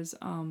Wars,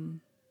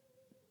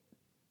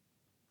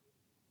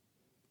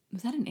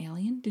 was that an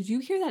alien? Did you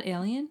hear that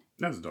alien?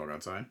 That was a dog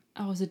outside.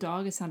 Oh, it was a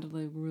dog? It sounded,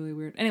 like, really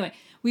weird. Anyway,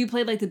 we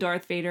played, like, the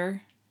Darth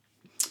Vader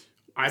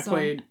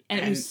played, and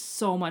it was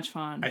so much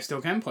fun. I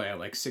still can play at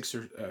like 6th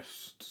or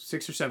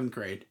 7th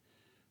grade,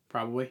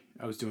 probably.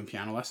 I was doing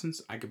piano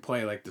lessons. I could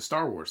play like the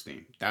Star Wars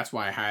theme. That's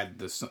why I had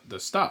the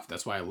stuff.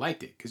 That's why I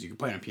liked it, because you could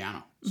play it on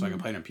piano. So I can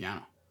play it on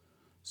piano.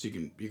 So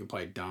you can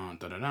play dun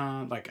da da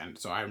da, like, and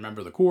so I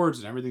remember the chords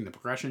and everything, the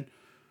progression,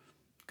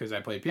 because I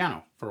played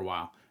piano for a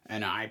while,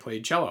 and I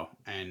played cello,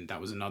 and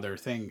that was another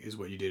thing. Is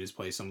what you did is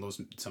play some of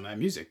that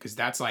music, because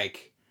that's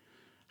like,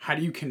 how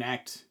do you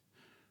connect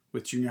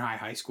with junior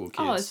high school kids?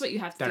 Oh, that's what you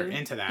have to do. That are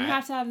into that. You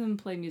have to have them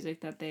play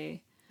music that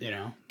they,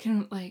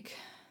 can like.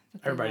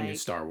 Everybody knew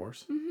Star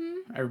Wars.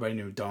 Mm-hmm. Everybody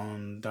knew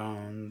dun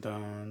dun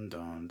dun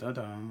dun dun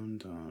dun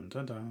dun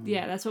dun dun.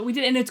 Yeah, that's what we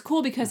did, and it's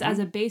cool because as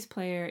a bass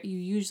player, you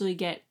usually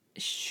get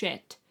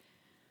shit.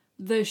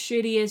 The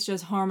shittiest,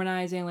 just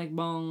harmonizing like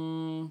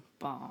bong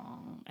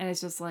bong, and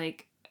it's just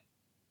like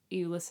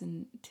you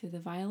listen to the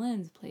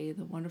violins play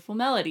the wonderful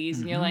melodies,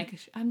 and you're like,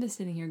 I'm just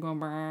sitting here going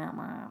blah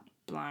blah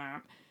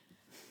blah.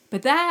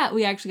 But that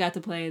we actually got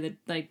to play the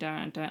like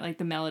dun, dun, like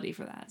the melody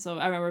for that. So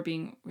I remember it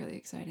being really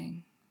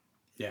exciting.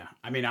 Yeah,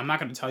 I mean, I'm not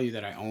going to tell you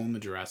that I own the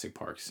Jurassic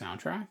Park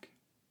soundtrack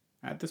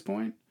at this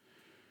point.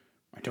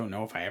 I don't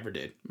know if I ever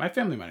did. My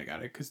family might have got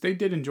it because they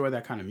did enjoy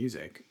that kind of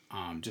music.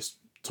 Just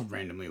to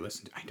randomly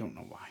listen to. I don't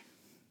know why.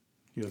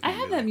 I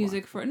have that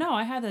music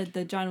I have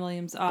the John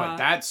Williams. But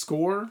that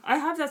score. I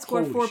have that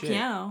score for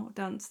piano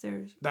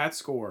downstairs. That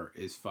score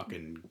is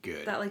fucking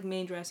good. That like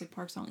main Jurassic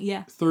Park song.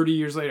 Yeah. 30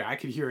 years later, I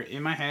could hear it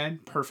in my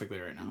head perfectly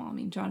right now. Well, I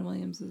mean, John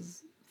Williams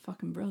is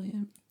fucking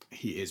brilliant.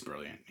 He is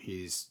brilliant.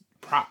 He's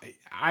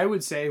I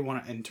would say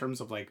in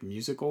terms of like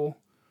musical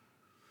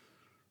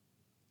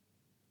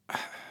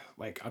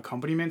like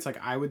accompaniments, like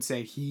I would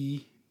say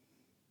he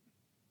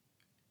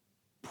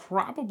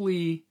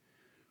probably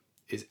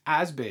is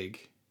as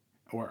big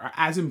or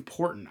as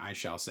important, I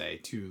shall say,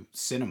 to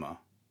cinema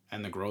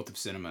and the growth of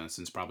cinema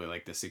since probably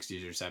like the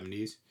 60s or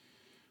 70s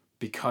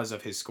because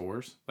of his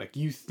scores. Like,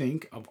 you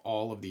think of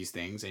all of these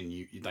things and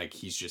you like,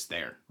 he's just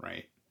there,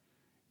 right?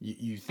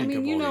 You think of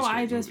all these great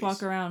I just movies.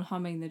 walk around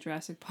humming the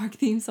Jurassic Park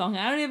theme song.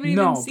 I haven't even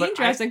No, seen but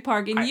Jurassic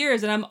Park in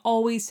years, and I'm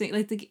always singing,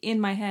 like in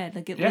my head.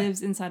 Like, it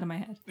lives inside of my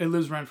head. It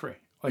lives rent-free.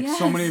 Like,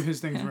 so many of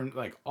his things were,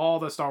 like, all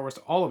the Star Wars,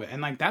 all of it.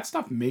 And, like, that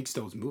stuff makes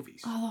those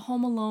movies. Oh, the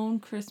Home Alone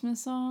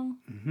Christmas song?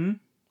 Mm-hmm.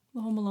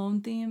 The Home Alone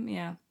theme?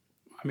 Yeah.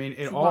 I mean,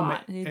 it's all...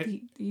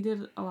 He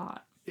did a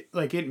lot.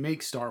 It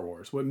makes Star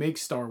Wars. What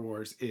makes Star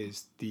Wars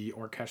is the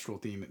orchestral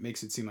theme. It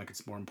makes it seem like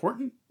it's more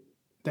important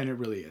than it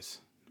really is,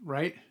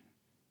 right?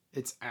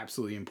 It's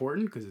absolutely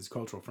important because it's a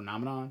cultural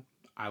phenomenon.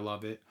 I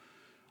love it.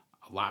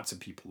 Lots of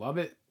people love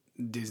it.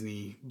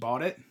 Disney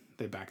bought it.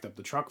 They backed up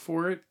the truck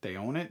for it. They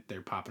own it.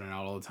 They're popping it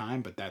out all the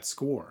time. But that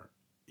score,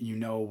 you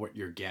know what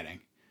you're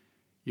getting.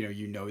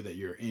 You know that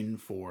you're in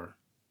for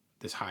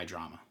this high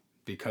drama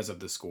because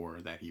of the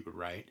score that he would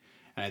write.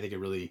 And I think it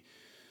really,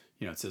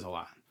 it says a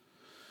lot.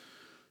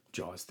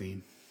 Jaws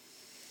theme.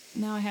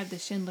 Now I have the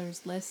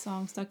Schindler's List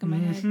song stuck in my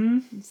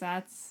head. So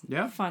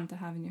that's fun to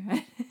have in your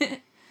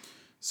head.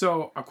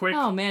 So, a quick...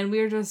 Oh, man,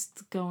 we're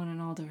just going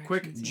in all directions.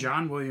 Quick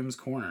John Williams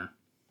corner.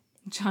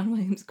 John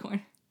Williams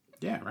corner.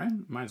 Yeah, right?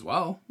 Might as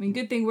well. I mean,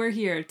 good thing we're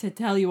here to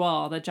tell you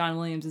all that John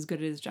Williams is good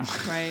at his job,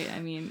 right? I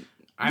mean,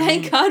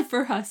 thank God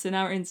for us and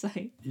our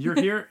insight.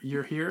 You're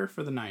here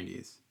for the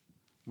 90s.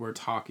 We're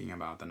talking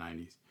about the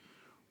 90s.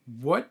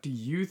 What do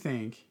you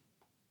think,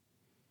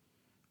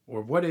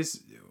 or what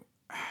is...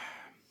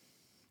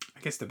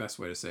 I guess the best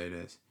way to say it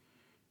is,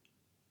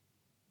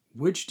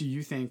 which do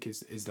you think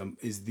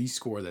is the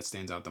score that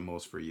stands out the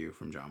most for you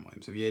from John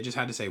Williams? If you just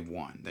had to say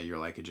one that you're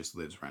like, it just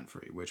lives rent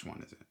free, which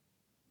one is it?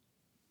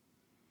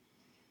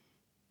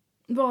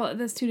 Well,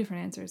 that's two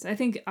different answers. I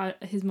think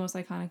his most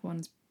iconic one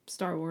is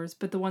Star Wars,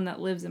 but the one that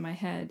lives in my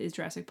head is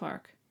Jurassic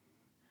Park.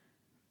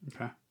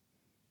 Okay.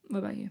 What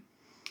about you?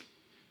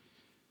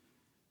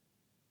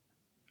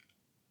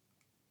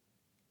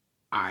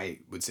 I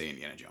would say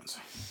Indiana Jones.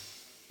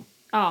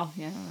 Oh,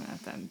 yeah,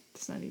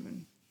 that's not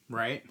even...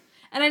 Right?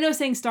 And I know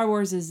saying Star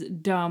Wars is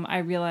dumb. I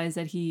realize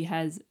that he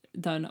has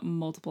done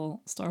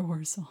multiple Star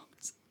Wars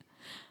songs.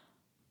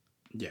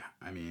 Yeah,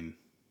 I mean...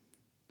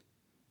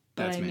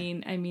 But I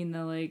mean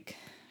the, like,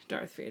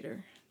 Darth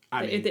Vader.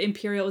 The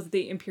Imperial... Was it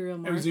the Imperial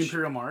March? It was the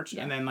Imperial March.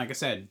 Yeah. And then, like I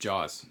said,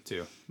 Jaws,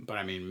 too. But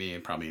I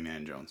mean, probably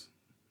Indiana Jones.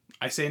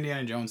 I say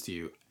Indiana Jones to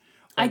you.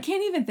 Like, I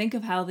can't even think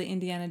of how the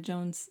Indiana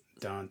Jones...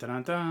 Dun, dun,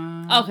 dun,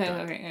 dun, okay,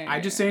 dun. okay. I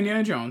just say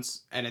Indiana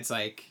Jones, and it's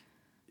like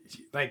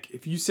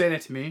if you say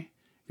that to me...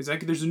 Because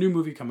like, there's a new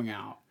movie coming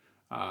out,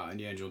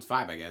 Indiana Jones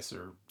 5, I guess,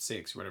 or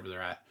 6, whatever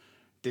they're at,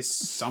 this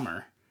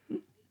summer.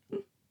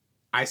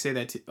 I say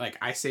that,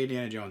 I say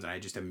Indiana Jones, and I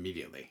just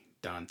immediately,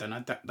 dun, dun,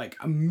 dun, dun, like,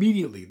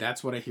 immediately,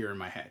 that's what I hear in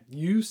my head.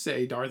 You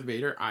say Darth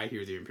Vader, I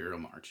hear the Imperial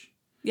March.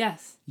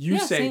 Yes. You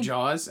say same.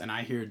 Jaws, and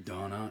I hear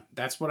dun,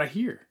 that's what I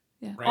hear.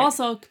 Yeah. Right?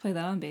 Also, play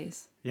that on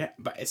bass. Yeah,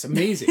 but it's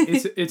amazing.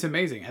 It's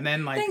amazing. And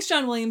then, like... Thanks,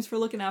 John Williams, for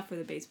looking out for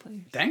the bass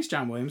players. Thanks,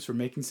 John Williams, for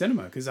making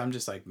cinema. Because I'm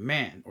just like,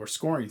 man... Or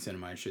scoring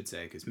cinema, I should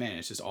say. Because, man,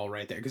 it's just all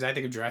right there. Because I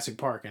think of Jurassic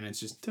Park, and it's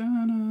just...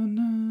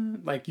 Da-na-na,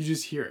 like, you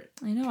just hear it.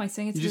 I know. I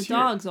sing it to the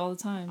dogs all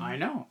the time. I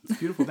know. It's a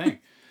beautiful thing.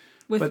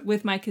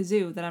 with my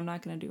kazoo that I'm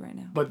not going to do right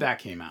now. But that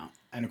came out.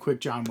 And a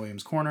quick John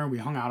Williams corner. We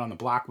hung out on the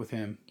block with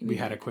him. We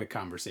had a quick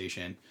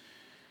conversation.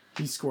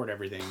 He scored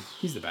everything.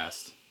 He's the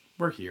best.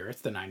 We're here.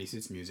 It's the 90s.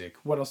 It's music.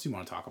 What else do you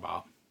want to talk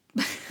about?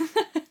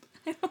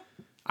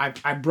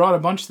 I brought a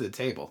bunch to the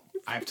table.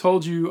 I've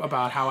told you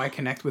about how I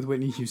connect with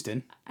Whitney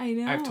Houston. I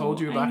know. I've told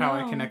you about how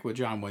I connect with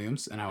John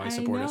Williams and how I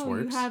support his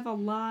works. You have a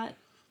lot.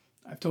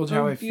 I've told you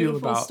how I feel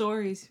about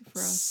stories for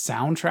us.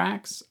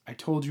 Soundtracks. I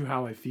told you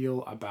how I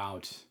feel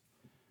about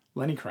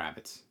Lenny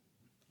Kravitz.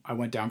 I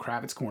went down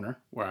Kravitz Corner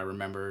where I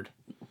remembered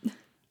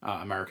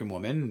American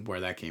Woman,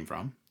 where that came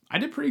from. I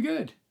did pretty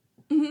good.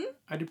 Mm-hmm.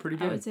 I did pretty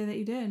good. I would say that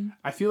you did.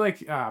 I feel like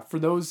for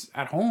those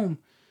at home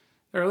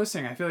that are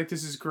listening, I feel like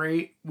this is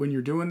great when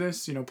you're doing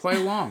this. Play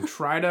along.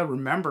 Try to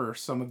remember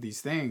some of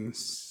these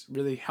things.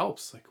 Really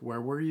helps. Like, where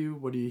were you?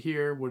 What do you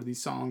hear? What do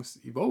these songs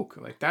evoke?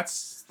 Like,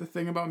 that's the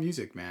thing about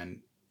music,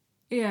 man.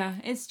 Yeah,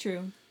 it's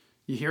true.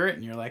 You hear it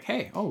and you're like,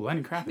 hey, oh,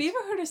 Lenny Kravitz. Have you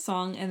ever heard a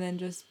song and then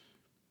you're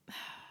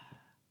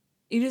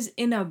just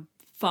in a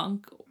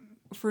funk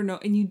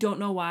and you don't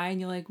know why,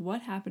 and you're like,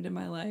 what happened in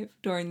my life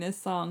during this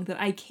song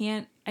that I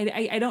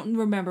don't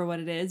remember what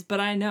it is, but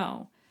I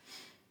know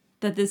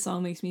that this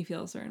song makes me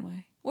feel a certain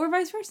way. Or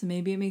vice versa.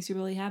 Maybe it makes you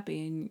really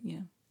happy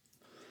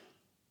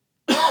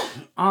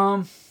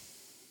and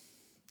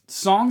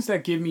songs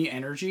that give me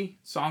energy,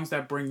 songs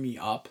that bring me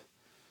up.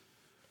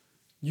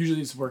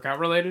 Usually it's workout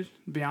related,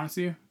 to be honest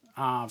with you.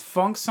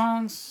 Funk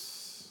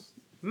songs,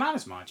 not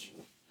as much.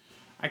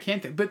 I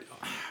can't think, but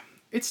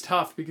it's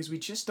tough because we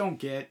just don't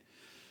get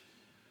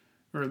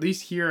or at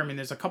least here, I mean,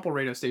 there's a couple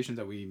radio stations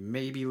that we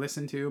maybe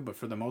listen to, but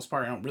for the most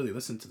part, I don't really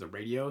listen to the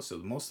radio, so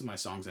most of my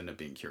songs end up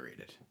being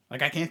curated.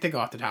 Like, I can't think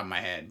off the top of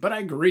my head, but I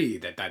agree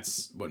that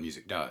that's what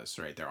music does,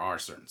 right? There are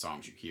certain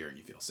songs you hear and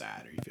you feel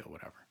sad or you feel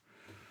whatever.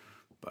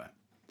 But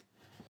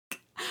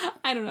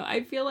I don't know.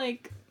 I feel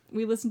like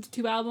we listened to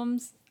 2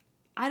 albums.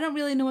 I don't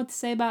really know what to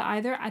say about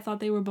either. I thought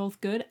they were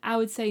both good. I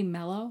would say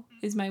mellow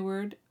is my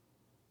word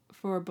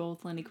for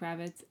both Lenny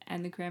Kravitz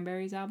and the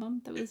Cranberries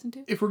album that we listened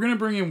to. If we're going to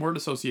bring in word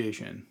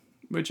association,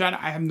 which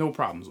I have no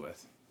problems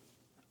with,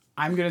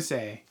 I'm going to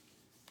say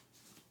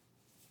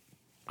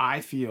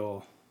I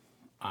feel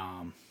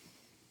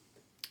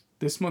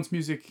this month's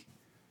music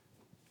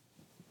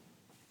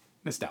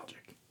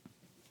nostalgic.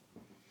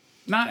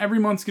 Not every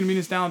month's going to be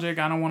nostalgic.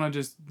 I don't want to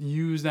just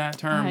use that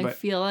term. I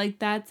feel like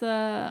that's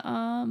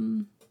a...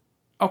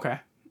 Okay.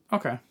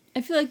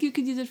 I feel like you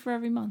could use it for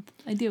every month.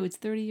 I do. It's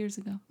 30 years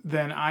ago.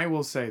 Then I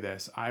will say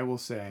this. I will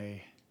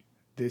say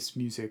this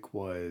music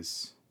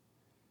was...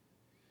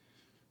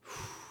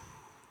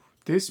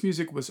 This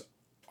music was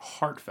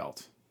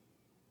heartfelt.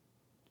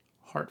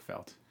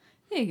 Heartfelt.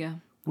 There you go.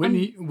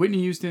 Whitney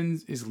Houston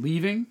is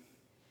leaving,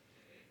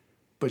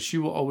 but she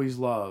will always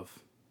love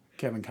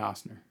Kevin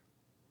Costner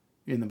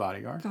in The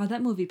Bodyguard. God,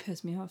 that movie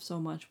pissed me off so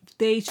much.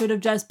 They should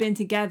have just been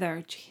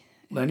together.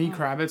 Lenny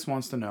Kravitz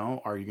wants to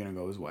know, are you going to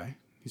go his way?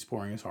 He's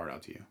pouring his heart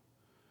out to you.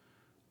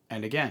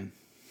 And again,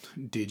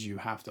 did you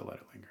have to let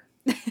it linger?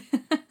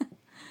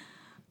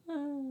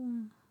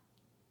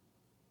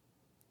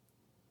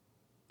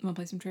 Want to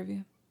play some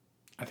trivia?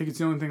 I think it's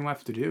the only thing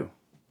left to do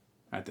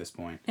at this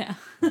point. Yeah.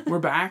 We're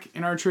back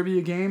in our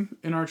trivia game,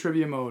 in our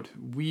trivia mode.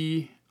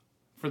 We,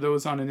 for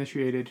those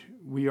uninitiated,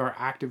 we are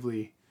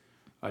actively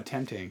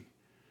attempting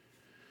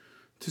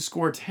to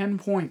score 10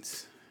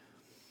 points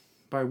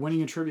by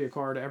winning a trivia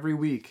card every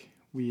week.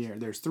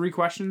 There's 3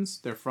 questions.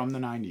 They're from the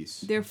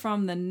 90s. They're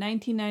from the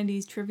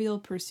 1990s Trivial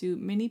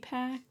Pursuit mini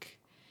pack.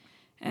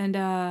 And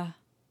the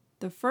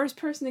first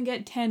person to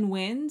get 10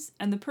 wins,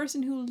 and the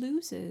person who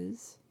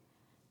loses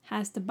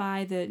has to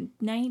buy the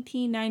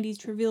 1990s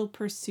Trivial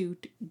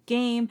Pursuit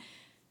game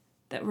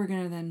that we're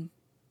going to then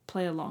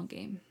play a long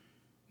game.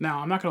 Now,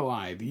 I'm not going to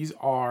lie.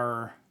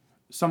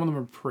 Some of them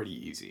are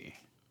pretty easy.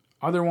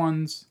 Other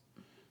ones,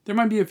 there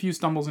might be a few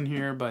stumbles in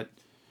here, but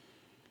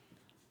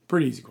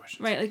pretty easy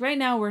questions. Right, like right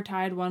now we're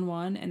tied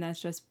 1-1, and that's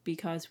just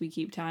because we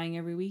keep tying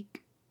every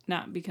week,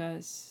 not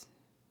because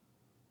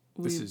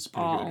we've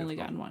all only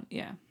gotten one.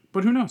 Yeah.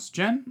 But who knows?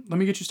 Jen, let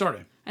me get you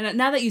started. And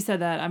now that you said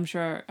that, I'm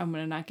sure I'm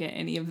going to not get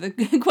any of the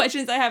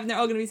questions I have, and they're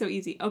all going to be so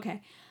easy.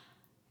 Okay.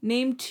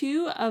 Name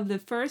 2 of the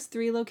first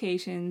 3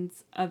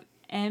 locations of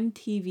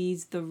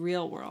MTV's The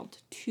Real World.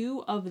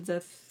 2 of the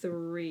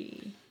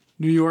 3.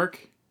 New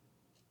York.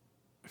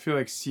 I feel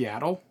like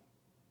Seattle.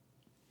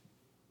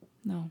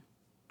 No.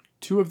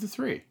 2 of the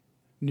 3.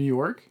 New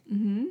York.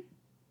 Mm-hmm.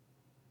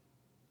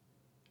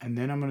 And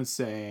then I'm going to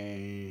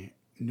say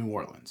New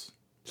Orleans.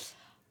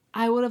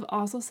 I would have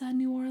also said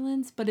New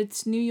Orleans, but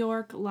it's New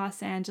York,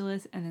 Los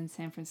Angeles, and then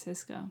San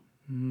Francisco.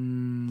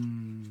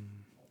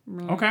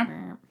 Okay.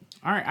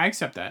 All right, I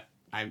accept that.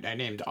 I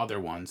named other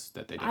ones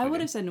that they did. I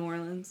would have said New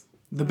Orleans.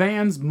 The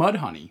bands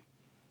Mudhoney,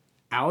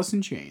 Alice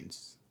in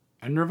Chains,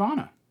 and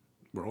Nirvana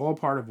were all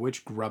part of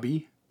which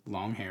grubby,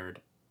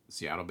 long-haired,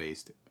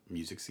 Seattle-based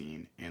music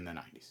scene in the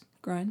 90s?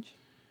 Grunge.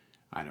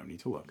 I don't need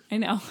to look. I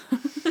know.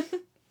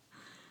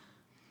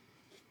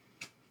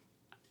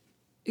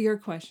 Your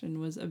question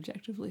was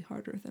objectively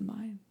harder than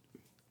mine.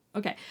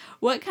 Okay.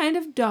 What kind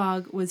of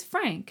dog was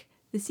Frank,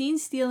 the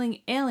scene-stealing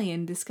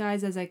alien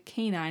disguised as a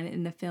canine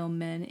in the film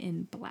Men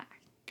in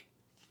Black?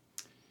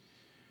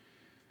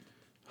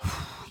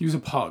 He was a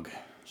pug.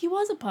 He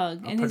was a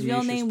pug, and his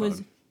real name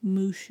was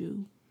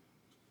Mushu.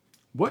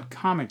 What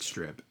comic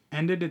strip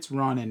ended its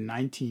run in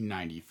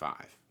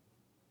 1995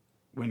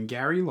 when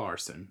Gary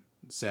Larson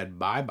said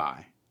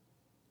bye-bye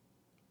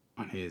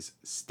on his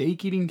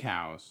steak-eating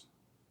cows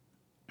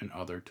and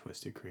other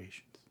twisted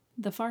creations?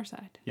 The Far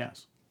Side.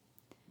 Yes.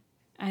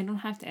 I don't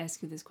have to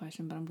ask you this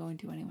question, but I'm going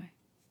to anyway.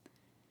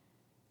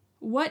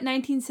 What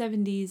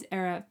 1970s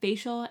era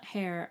facial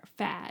hair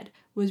fad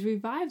was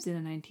revived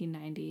in the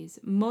 1990s,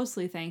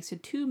 mostly thanks to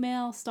 2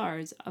 male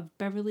stars of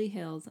Beverly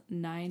Hills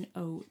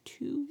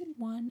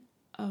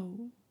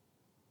 90210?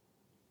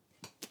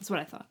 That's what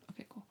I thought.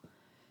 Okay, cool.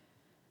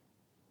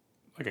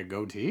 Like a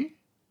goatee?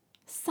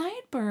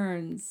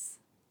 Sideburns.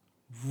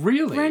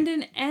 Really?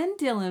 Brendan and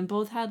Dylan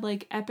both had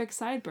like epic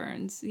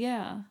sideburns.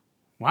 Yeah.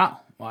 Wow.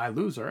 Well, I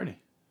lose already.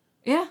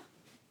 Yeah.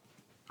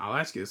 I'll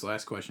ask you this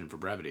last question for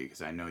brevity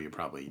because I know you're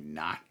probably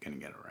not going to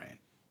get it right.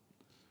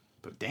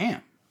 But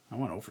damn, I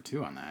went 0 for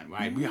 2 on that.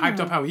 We hyped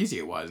up how easy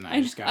it was, and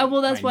I just got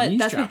that's what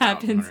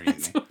happens.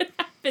 That's what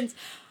happens.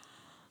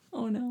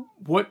 Oh no.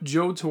 What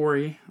Joe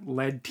Torre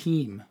led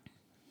team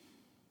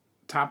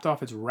topped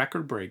off its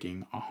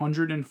record-breaking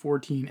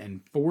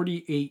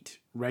 114-48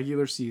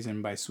 regular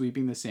season by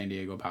sweeping the San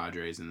Diego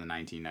Padres in the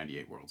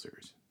 1998 World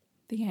Series?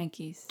 The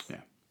Yankees. Yeah.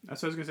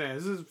 That's what I was going to say.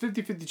 This is a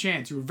 50-50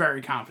 chance. You were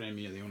very confident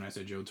immediately when I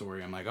said Joe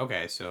Torre. I'm like,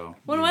 okay, so...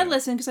 Well, no, I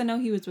listened because I know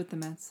he was with the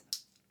Mets.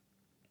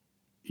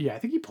 Yeah, I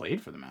think he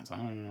played for the Mets. I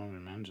don't even know the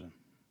manager.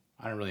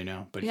 I don't really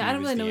know, but Yeah, he I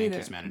don't was really the know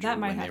Yankees either. manager That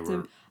might when have they to.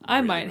 were I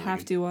really, might really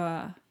have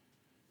good.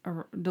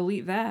 to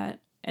delete that,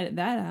 edit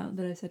that out.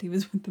 That I said he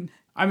was with the Mets.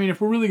 I mean,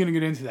 if we're really gonna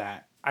get into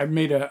that, I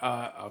made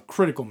a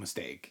critical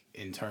mistake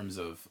in terms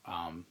of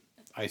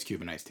Ice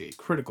Cube and Ice T.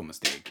 Critical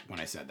mistake when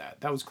I said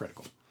that. That was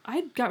critical.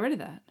 I got rid of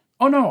that.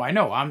 Oh no, I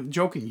know. I'm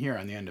joking here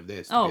on the end of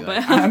this. Oh,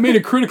 but I made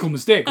a critical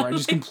mistake where I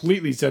just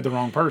completely said the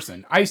wrong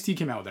person. Ice T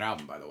came out with an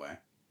album, by the way.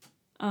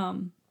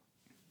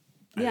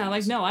 Yeah,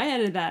 like no, I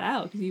edited that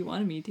out because you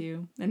wanted me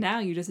to, and now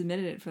you just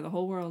admitted it for the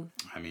whole world.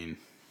 I mean,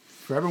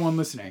 for everyone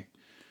listening,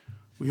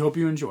 we hope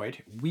you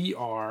enjoyed. We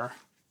are,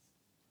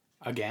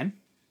 again,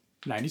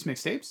 90s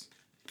Mixtapes.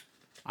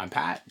 I'm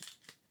Pat.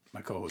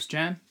 My co-host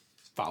Jen.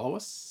 Follow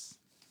us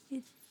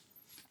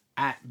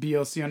at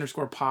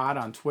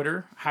BLC_pod on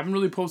Twitter. Haven't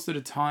really posted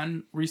a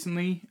ton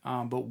recently,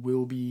 but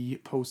we'll be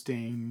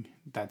posting.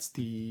 That's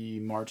the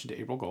March into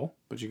April goal.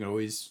 But you can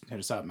always hit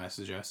us up,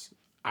 message us.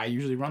 I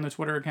usually run the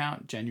Twitter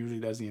account. Jen usually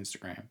does the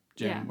Instagram.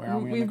 Jen, where are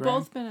we on the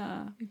gram?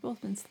 We've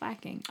both been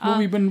slacking. Well,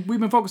 we've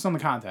been focused on the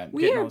content.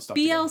 We are stuff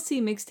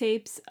BLC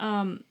Mixtapes.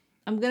 I'm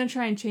gonna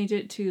try and change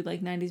it to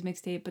like 90s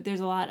Mixtape, but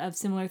there's a lot of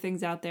similar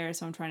things out there,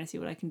 so I'm trying to see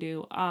what I can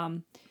do.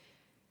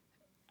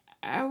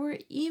 Our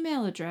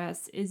email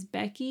address is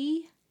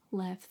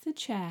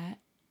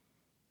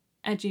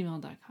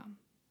beckyleftthechat@gmail.com.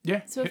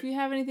 Yeah. So if you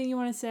have anything you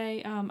want to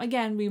say,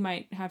 again, we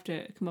might have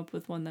to come up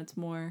with one that's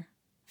more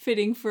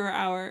fitting for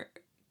our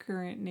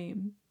current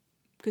name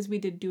because we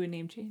did do a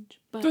name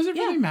change. But does it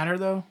really matter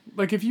though?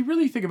 Like if you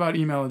really think about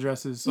email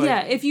addresses, like,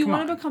 yeah, if you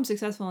want to become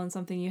successful in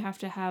something, you have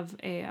to have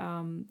a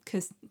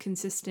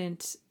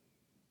consistent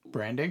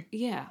branding.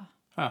 Yeah.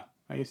 Huh.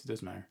 I guess it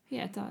does matter.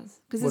 Yeah, it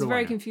does. Because it's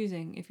very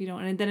confusing if you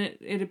don't. And then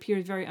it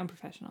appears very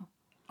unprofessional.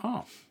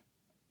 Oh.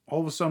 All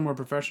of a sudden we're a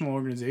professional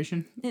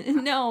organization?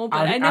 No,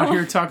 but I know. Out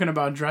here talking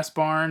about Dress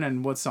Barn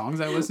and what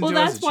songs I listen to as a child. Well,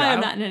 that's why I'm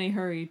not in any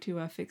hurry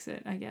to fix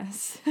it, I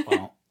guess.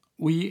 Well,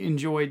 we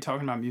enjoyed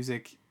talking about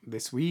music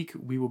this week.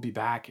 We will be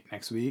back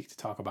next week to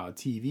talk about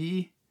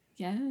TV.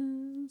 Yes.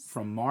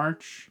 From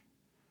March.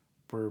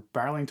 We're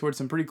barreling towards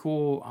some pretty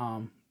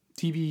cool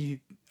TV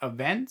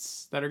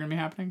events that are going to be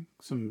happening.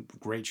 Some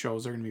great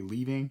shows are going to be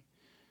leaving.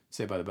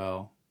 Saved by the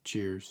Bell,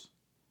 Cheers.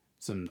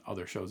 Some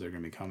other shows that are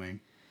going to be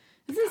coming.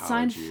 Doesn't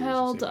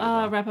Seinfeld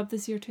wrap up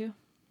this year too?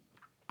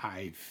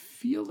 I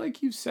feel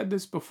like you've said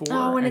this before.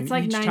 Oh, and it's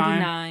like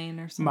 99 time,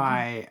 or something.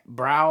 My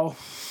brow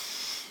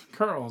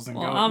curls and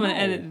well, I'm going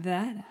to edit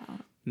that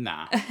out.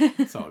 Nah,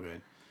 it's all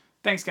good.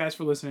 Thanks, guys,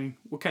 for listening.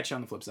 We'll catch you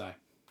on the flip side.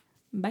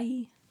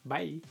 Bye.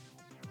 Bye.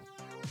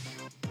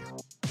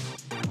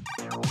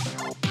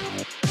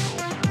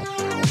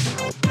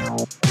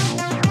 Wow.